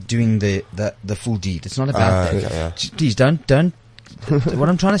somebody doing the full deed. It's not about that. Okay. Please don't. What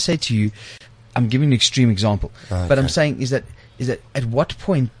I'm trying to say to you, I'm giving an extreme example, but I'm saying is that at what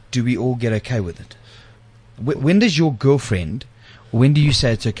point do we all get okay with it? When does your girlfriend, when do you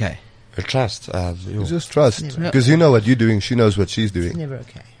say it's okay? Trust. Just trust. Because you know what you're doing, she knows what she's doing. It's never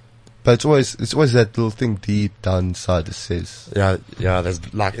okay. But it's always that little thing deep down inside that says... Yeah,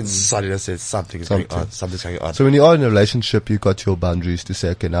 there's like inside that says something's going on. So when you are in a relationship, you've got your boundaries to say,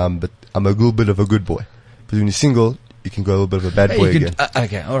 okay, now I'm a little bit of a good boy. But when you're single, you can go a little bit of a bad boy again.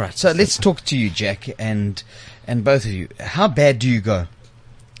 Okay, alright. So let's talk to you, Jack, and both of you. How bad do you go?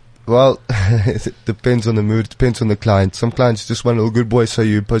 Well, it depends on the mood, it depends on the client. Some clients just want a little good boy, so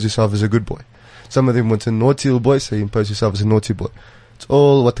you impose yourself as a good boy. Some of them want a naughty little boy, so you impose yourself as a naughty boy. It's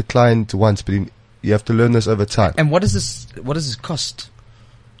all what the client wants, but you have to learn this over time. And what does this cost?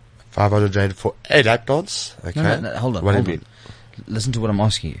 500 Rand for a lap dance? Okay. No, hold on. What do you mean? Listen to what I'm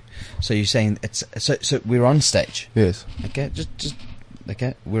asking you. So you're saying so we're on stage. Yes. Okay, just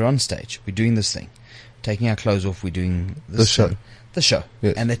okay, we're on stage. We're doing this thing. Taking our clothes off, we're doing this show. The show.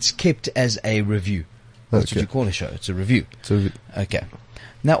 Yes. And it's kept as a review. That's Okay. what you call a show. It's a review. It's a review. Okay.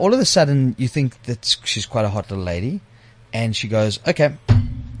 Now, all of a sudden, you think that she's quite a hot little lady, and she goes, okay,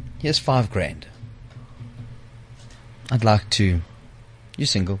 here's $5,000. I'd like to... You're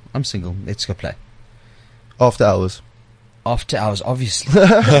single. I'm single. Let's go play. After hours. After hours, obviously.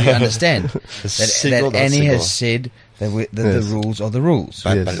 You understand Single, that not Annie single. has said that the Yes. rules are the rules.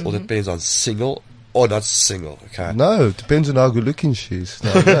 But it all depends on single or not single, okay? No, it depends on how good looking she is.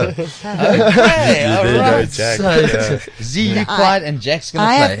 No, no. Okay, There you go, alright. Jack. So, Yeah. Z, you quiet and Jack's going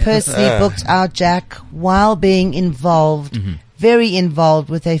to I play. have personally booked out Jack while being involved, very involved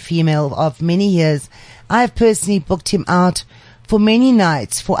with a female of many years. I have personally booked him out for many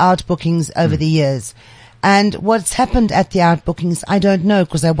nights for out bookings over the years. And what's happened at the out bookings, I don't know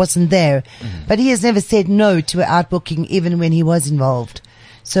because I wasn't there. But he has never said no to an out booking even when he was involved.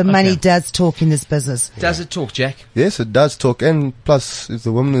 So money does talk in this business. Does it talk, Jack? Yes, it does talk. And plus, if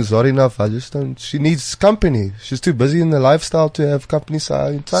the woman is hot enough, I just don't. She needs company. She's too busy in the lifestyle to have company. So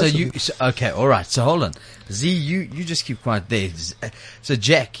I entice her. Okay, all right. So hold on, Z, you just keep quiet there. So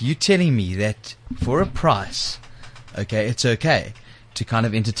Jack, you telling me that for a price, okay, it's okay to kind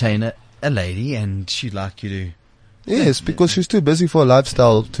of entertain a lady, and she'd like you to. Yes, because she's too busy for a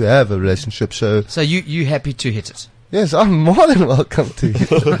lifestyle to have a relationship. So you happy to hit it? Yes, I'm more than welcome to. He's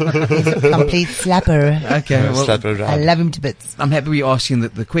a complete slapper. Okay, well, I love him to bits. I'm happy we're asking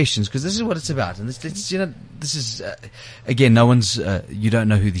the questions because this is what it's about, and this is again, no one's. You don't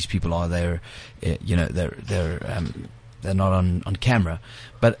know who these people are. They're not on camera,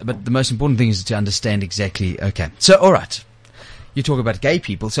 but the most important thing is to understand exactly. Okay, so all right. You talk about gay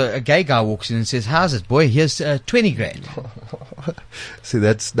people. So a gay guy walks in and says, "How's it, boy? Here's $20,000." See,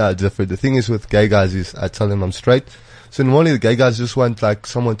 that's not different. The thing is with gay guys is I tell them I'm straight. So normally the gay guys just want like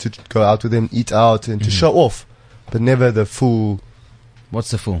someone to go out with them, eat out, and to show off, but never the full.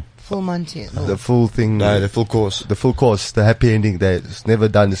 What's the full? Full Monty. The full thing. No, the full course. The full course. The happy ending. It's never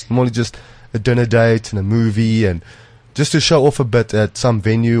done. It's normally just a dinner date and a movie and just to show off a bit at some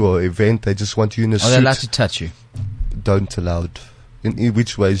venue or event. They just want you in a suit. Are they allowed to touch you? Don't allowed. In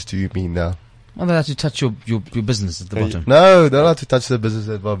which ways do you mean now? Well, they're allowed to touch your business at the bottom. No, they're allowed to touch the business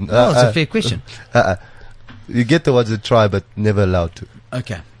at the bottom. Well, it's a fair question. You get the ones that try, but never allowed to.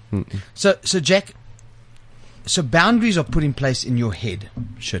 Okay. So Jack, so boundaries are put in place in your head,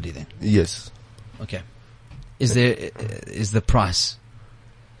 surely then? Yes. Okay. Is the price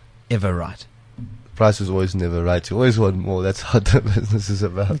ever right? Price is always never right. You always want more. That's how the business is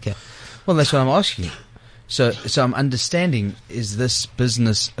about. Okay. Well, that's what I'm asking you. So I'm understanding, is this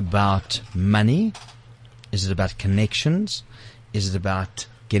business about money? Is it about connections? Is it about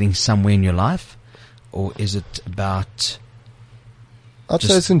getting somewhere in your life? Or is it about... I'd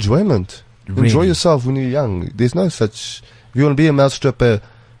say it's enjoyment. Really? Enjoy yourself when you're young. There's no such... If you want to be a male stripper,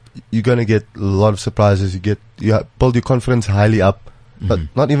 you're going to get a lot of surprises. You build your confidence highly up. But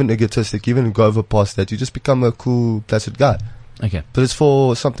not even egotistic. Even go over past that. You just become a cool, placid guy. Okay. But it's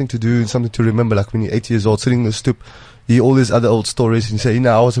for something to do and something to remember. Like when you're 8 years old, sitting in the stoop, you hear all these other old stories and you say,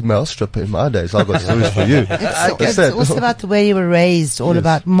 I was a male stripper in my days. I've got stories for you. It's also about the way you were raised, all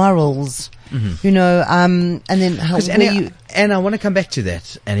about morals, and then how and I want to come back to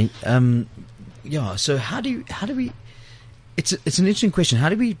that, Annie. So how do we, it's an interesting question. How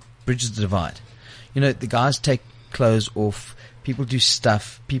do we bridge the divide? The guys take clothes off, people do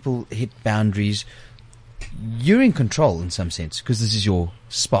stuff, people hit boundaries. You're in control in some sense because this is your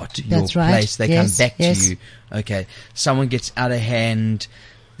spot, That's your right. place. They Yes, come back yes. to you. Okay. Someone gets out of hand,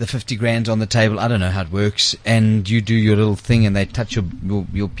 the 50 grand's on the table. I don't know how it works. And you do your little thing and they touch your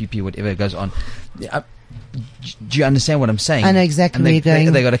pee-pee, whatever goes on. Do you understand what I'm saying? I know exactly and where you're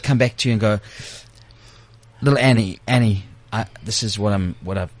going. They got to come back to you and go, little Annie, this is what I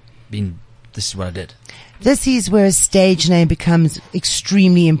did. This is where a stage name becomes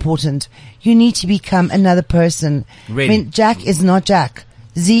extremely important. You need to become another person. Really? I mean, Jack is not Jack.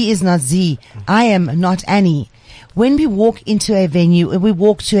 Z is not Z. I am not Annie. When we walk into a venue, we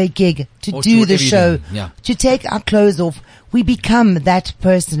walk to a gig to Or do to the whatever show, you're doing, yeah. to take our clothes off, we become that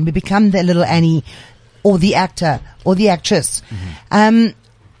person. We become the little Annie or the actor or the actress.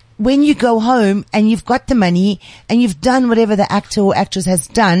 When you go home and you've got the money and you've done whatever the actor or actress has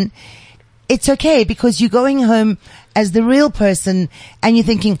done, it's okay because you're going home as the real person and you're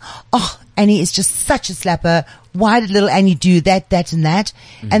thinking, oh, Annie is just such a slapper. Why did little Annie do that, that and that?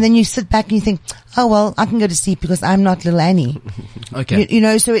 And then you sit back and you think, oh, well, I can go to sleep because I'm not little Annie.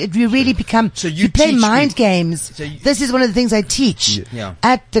 Okay. So you really become, you play mind games. This is one of the things I teach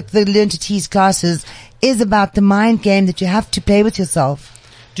at the Learn to Tease classes is about the mind game that you have to play with yourself.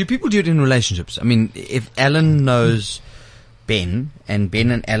 Do people do it in relationships? I mean, if Alan knows Ben, and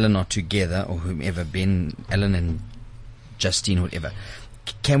Ben and Alan are together, or whomever, Alan and Justine, whatever.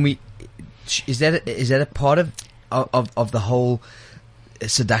 Can we? Is that a part of the whole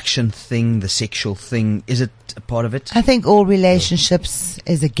seduction thing, the sexual thing? Is it a part of it? I think all relationships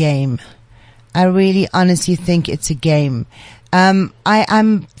is a game. I really honestly think it's a game.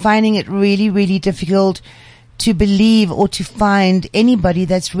 I'm finding it really, really difficult to believe or to find anybody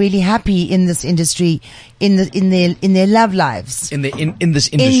that's really happy in this industry, in their love lives. In this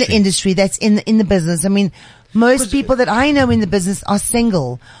industry. In the industry, that's in the business. I mean, most people that I know in the business are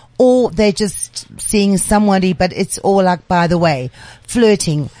single, or they're just seeing somebody, but it's all like by the way,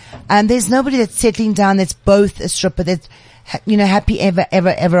 flirting. And there's nobody that's settling down that's both a stripper, that's, happy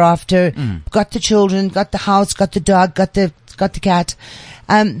ever after, got the children, got the house, got the dog, got the cat.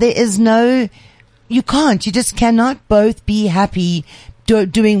 There is no, you just cannot both be happy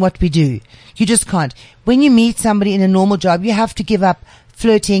doing what we do. You just can't. When you meet somebody in a normal job, you have to give up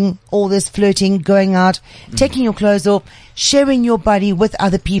flirting, all this flirting, going out, taking your clothes off, sharing your body with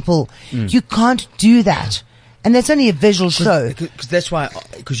other people. You can't do that. And that's only a visual show. Because that's why,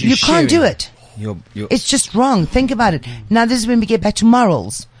 you can't do it. It's just wrong. Think about it. Now this is when we get back to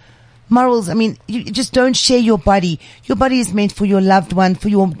morals. Morals, I mean, you just don't share your body. Your body is meant for your loved one, for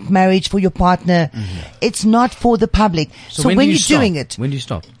your marriage, for your partner. It's not for the public. So when you're doing it. When do you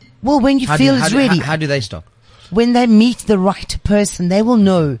stop? Well, when you feel it's ready. How do they stop? When they meet the right person, they will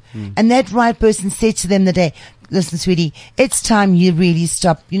know. And that right person said to them the day, listen, sweetie, it's time you really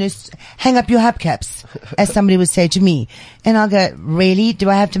stop, hang up your hubcaps, as somebody would say to me. And I'll go, really? Do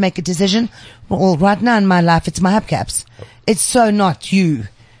I have to make a decision? Well, right now in my life, it's my hubcaps. It's so not you,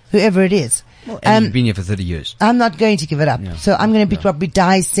 whoever it is. Well, and you've been here for 30 years. I'm not going to give it up. So I'm going to probably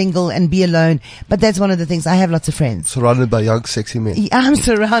die single and be alone. But that's one of the things. I have lots of friends. Surrounded by young, sexy men. I'm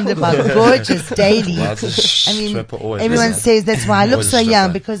surrounded by gorgeous dailies. I mean, everyone says that's why I look so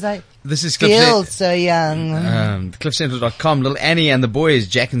young, because I feel so young. CliffCentral.com. Little Annie and the boys,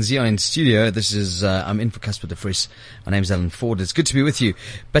 Jack and Zia, in studio. This is, I'm in for Casper de Vries. My name's Alan Ford. It's good to be with you.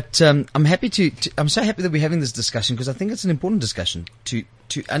 But, I'm so happy that we're having this discussion, because I think it's an important discussion to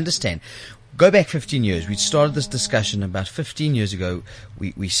understand. Go back 15 years. We started this discussion about 15 years ago.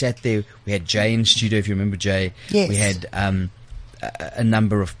 We sat there. We had Jay in studio, if you remember Jay. Yes. We had a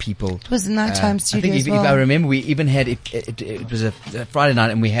number of people. It was a nighttime studio I think if I remember, we even had it was a Friday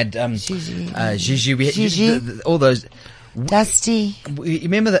night, and we had Gigi. We had all those. Dusty. You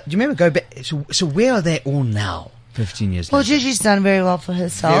remember that? Do you remember? Go back. So where are they all now? 15 years Well, later. Gigi's done very well for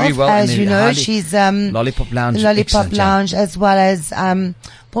herself. Very well, as you know, she's Lollipop Lounge, as well as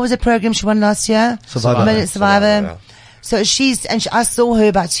what was the program she won last year? Survivor. Yeah. So I saw her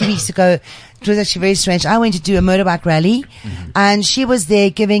about 2 weeks ago. It was actually very strange. I went to do a motorbike rally, and she was there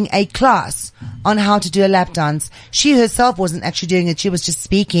giving a class on how to do a lap dance. She herself wasn't actually doing it. She was just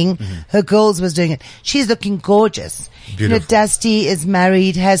speaking. Her girls was doing it. She's looking gorgeous. Beautiful. Dusty is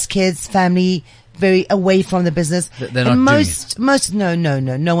married, has kids, family, very away from the business. They're not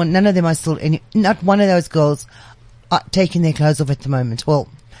no one, none of them are still not one of those girls are taking their clothes off at the moment. Well,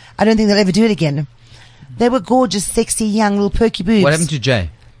 I don't think they'll ever do it again. They were gorgeous, sexy, young, little perky boobs. What happened to Jay?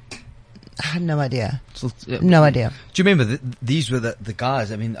 I have no idea. No idea. Do you remember these were the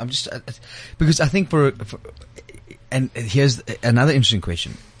guys? I mean, I'm just because I think and here's another interesting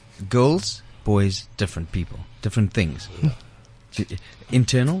question: girls, boys, different people, different things.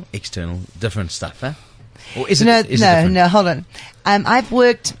 Internal, external, different stuff, huh? Or is it? No, hold on. I've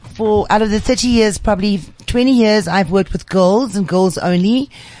worked out of the 30 years, probably 20 years, I've worked with girls and girls only,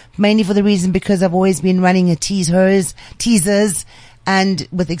 mainly for the reason because I've always been running a teasers, and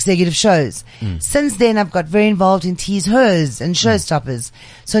with executive shows. Since then, I've got very involved in teasers and showstoppers.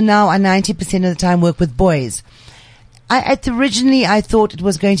 So now I 90% of the time work with boys. Originally, I thought it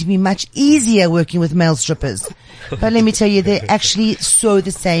was going to be much easier working with male strippers. But let me tell you, they're actually so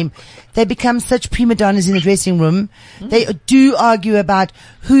the same. They become such prima donnas in the dressing room. They do argue about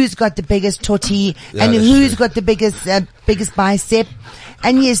who's got the biggest totty and who's got the biggest bicep.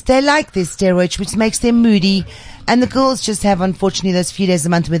 And yes, they like their steroids, which makes them moody. And the girls just have, unfortunately, those few days a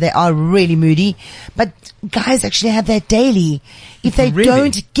month where they are really moody. But guys actually have that daily. If they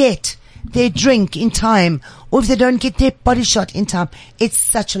don't get their drink in time, or if they don't get their body shot in time, it's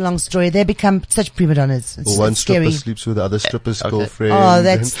such a long story. They become such prima donnas. It's one scary. stripper sleeps with the other stripper's girlfriend. Oh,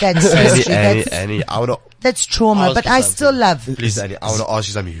 that's Annie, that's trauma. But I still love. Please, Annie, I want to ask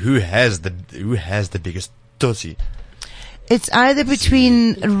you something. Who has the biggest tootsie? It's either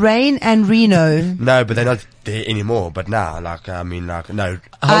between Rain and Reno. No, but they're not there anymore. But now, like, I mean, like, no.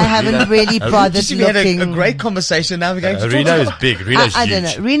 I haven't really bothered We had looking. a great conversation. Now we're going to Reno is big. Reno's I huge.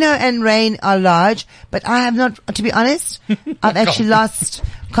 don't know. Reno and Rain are large, but I have not, to be honest, I've actually lost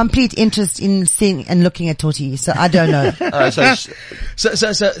complete interest in seeing and looking at Toti, so I don't know.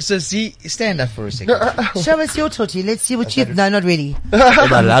 So see, stand up for a second. Show us your Toti. Let's see what you've... No, not really.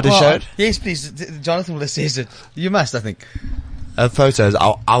 Am I allowed to show it? Yes, please. Jonathan will assess it. You must, I think. Photos.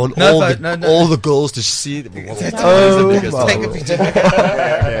 I want No, all the girls to see. Take a Okay, picture.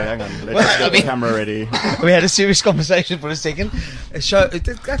 hang on. Let's get the camera ready. We had a serious conversation for a second. Show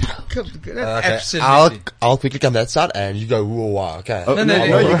absolutely. I'll quickly come that side and you go whoa, wow, okay.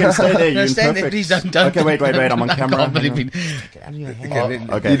 No, you can stay there. No, You're stand there, perfect. please don't. Okay, wait. I'm on camera. I can't believe it.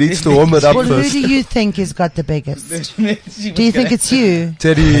 Okay. He needs to warm it up Well, who first. do you think has got the biggest? Do you think it's you?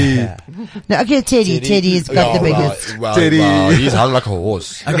 Teddy. No, okay, Teddy has got the biggest. Teddy. He's hung like a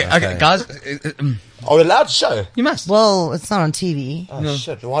horse. Okay, guys. Are we allowed to show? You must. Well, it's not on TV. Oh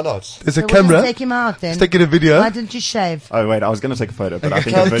shit, why not? There's a So we'll camera. just take him out then. Let's take it a video. Why didn't you shave? Oh wait, I was going to take a photo, but I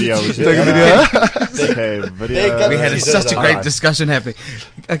think a video was Take a video. Okay, video. We had such a great discussion happening.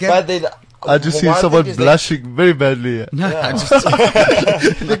 Okay. But then, I just see someone blushing very badly. No, I just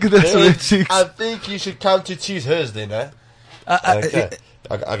Look at those red cheeks. I think you should come to choose hers then, eh? Okay.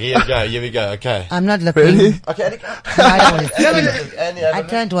 Okay, here we go, okay. I'm not looking. Really? Okay, Annie. No, I don't want to Annie, look. Annie, have a I look.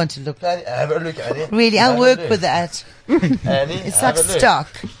 don't want to look. Annie, have a look, Annie. Really, Have I'll a work look. with that. Annie, It's have like a look. stock.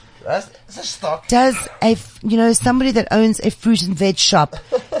 It's a stock. Does somebody that owns a fruit and veg shop,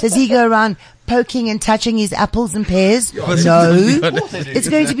 does he go around poking and touching his apples and pears? No. It's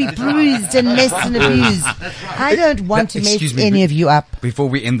going to be bruised and messed and abused. I don't want to mess Excuse me, any of you up. Before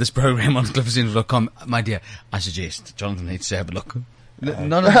we end this program on cliffcentral.com, my dear, I suggest Jonathan needs to have a look.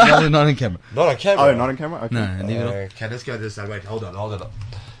 Not on camera. Not on camera. Oh, not on camera? Okay. No, leave it off. Okay, let's go this side. Wait, hold on. Okay,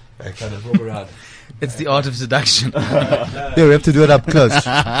 let's walk around. It's the art of seduction. Yeah, we have to do it up close.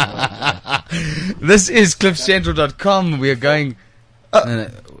 This is cliffcentral.com. We are going... Okay,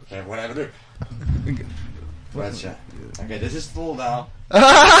 what have a look? Okay, this is full now. Come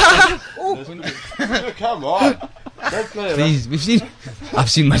on. Don't play Please,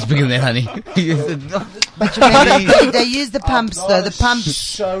 I've seen much bigger than that, honey. But remember, they use the pumps though. The pumps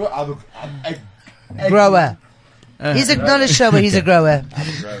show. grower. He's not a shower, he's a grower.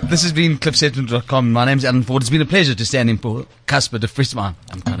 This has been cliffcentral.com. My name's Alan Ford. It's been a pleasure to stand in for Casper de Frisman.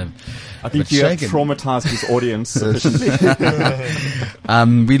 I'm kind of... I think you have traumatized his audience sufficiently.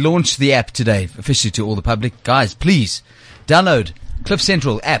 We launched the app today, officially to all the public. Guys, please, download Cliff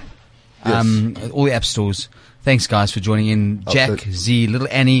Central app. All the app stores. Thanks, guys, for joining in. Jack, Z, Little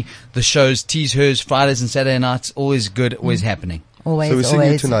Annie, the shows, Tease Hers, Fridays and Saturday nights. Always good, always happening. Always, So we're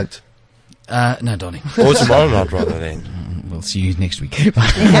singing tonight. No, darling. Or tomorrow night, rather than. We'll see you next week. Yeah,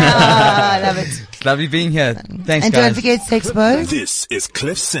 I love it. It's lovely being here. Thanks, And guys. don't forget Sexpo. This is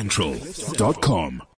cliffcentral.com.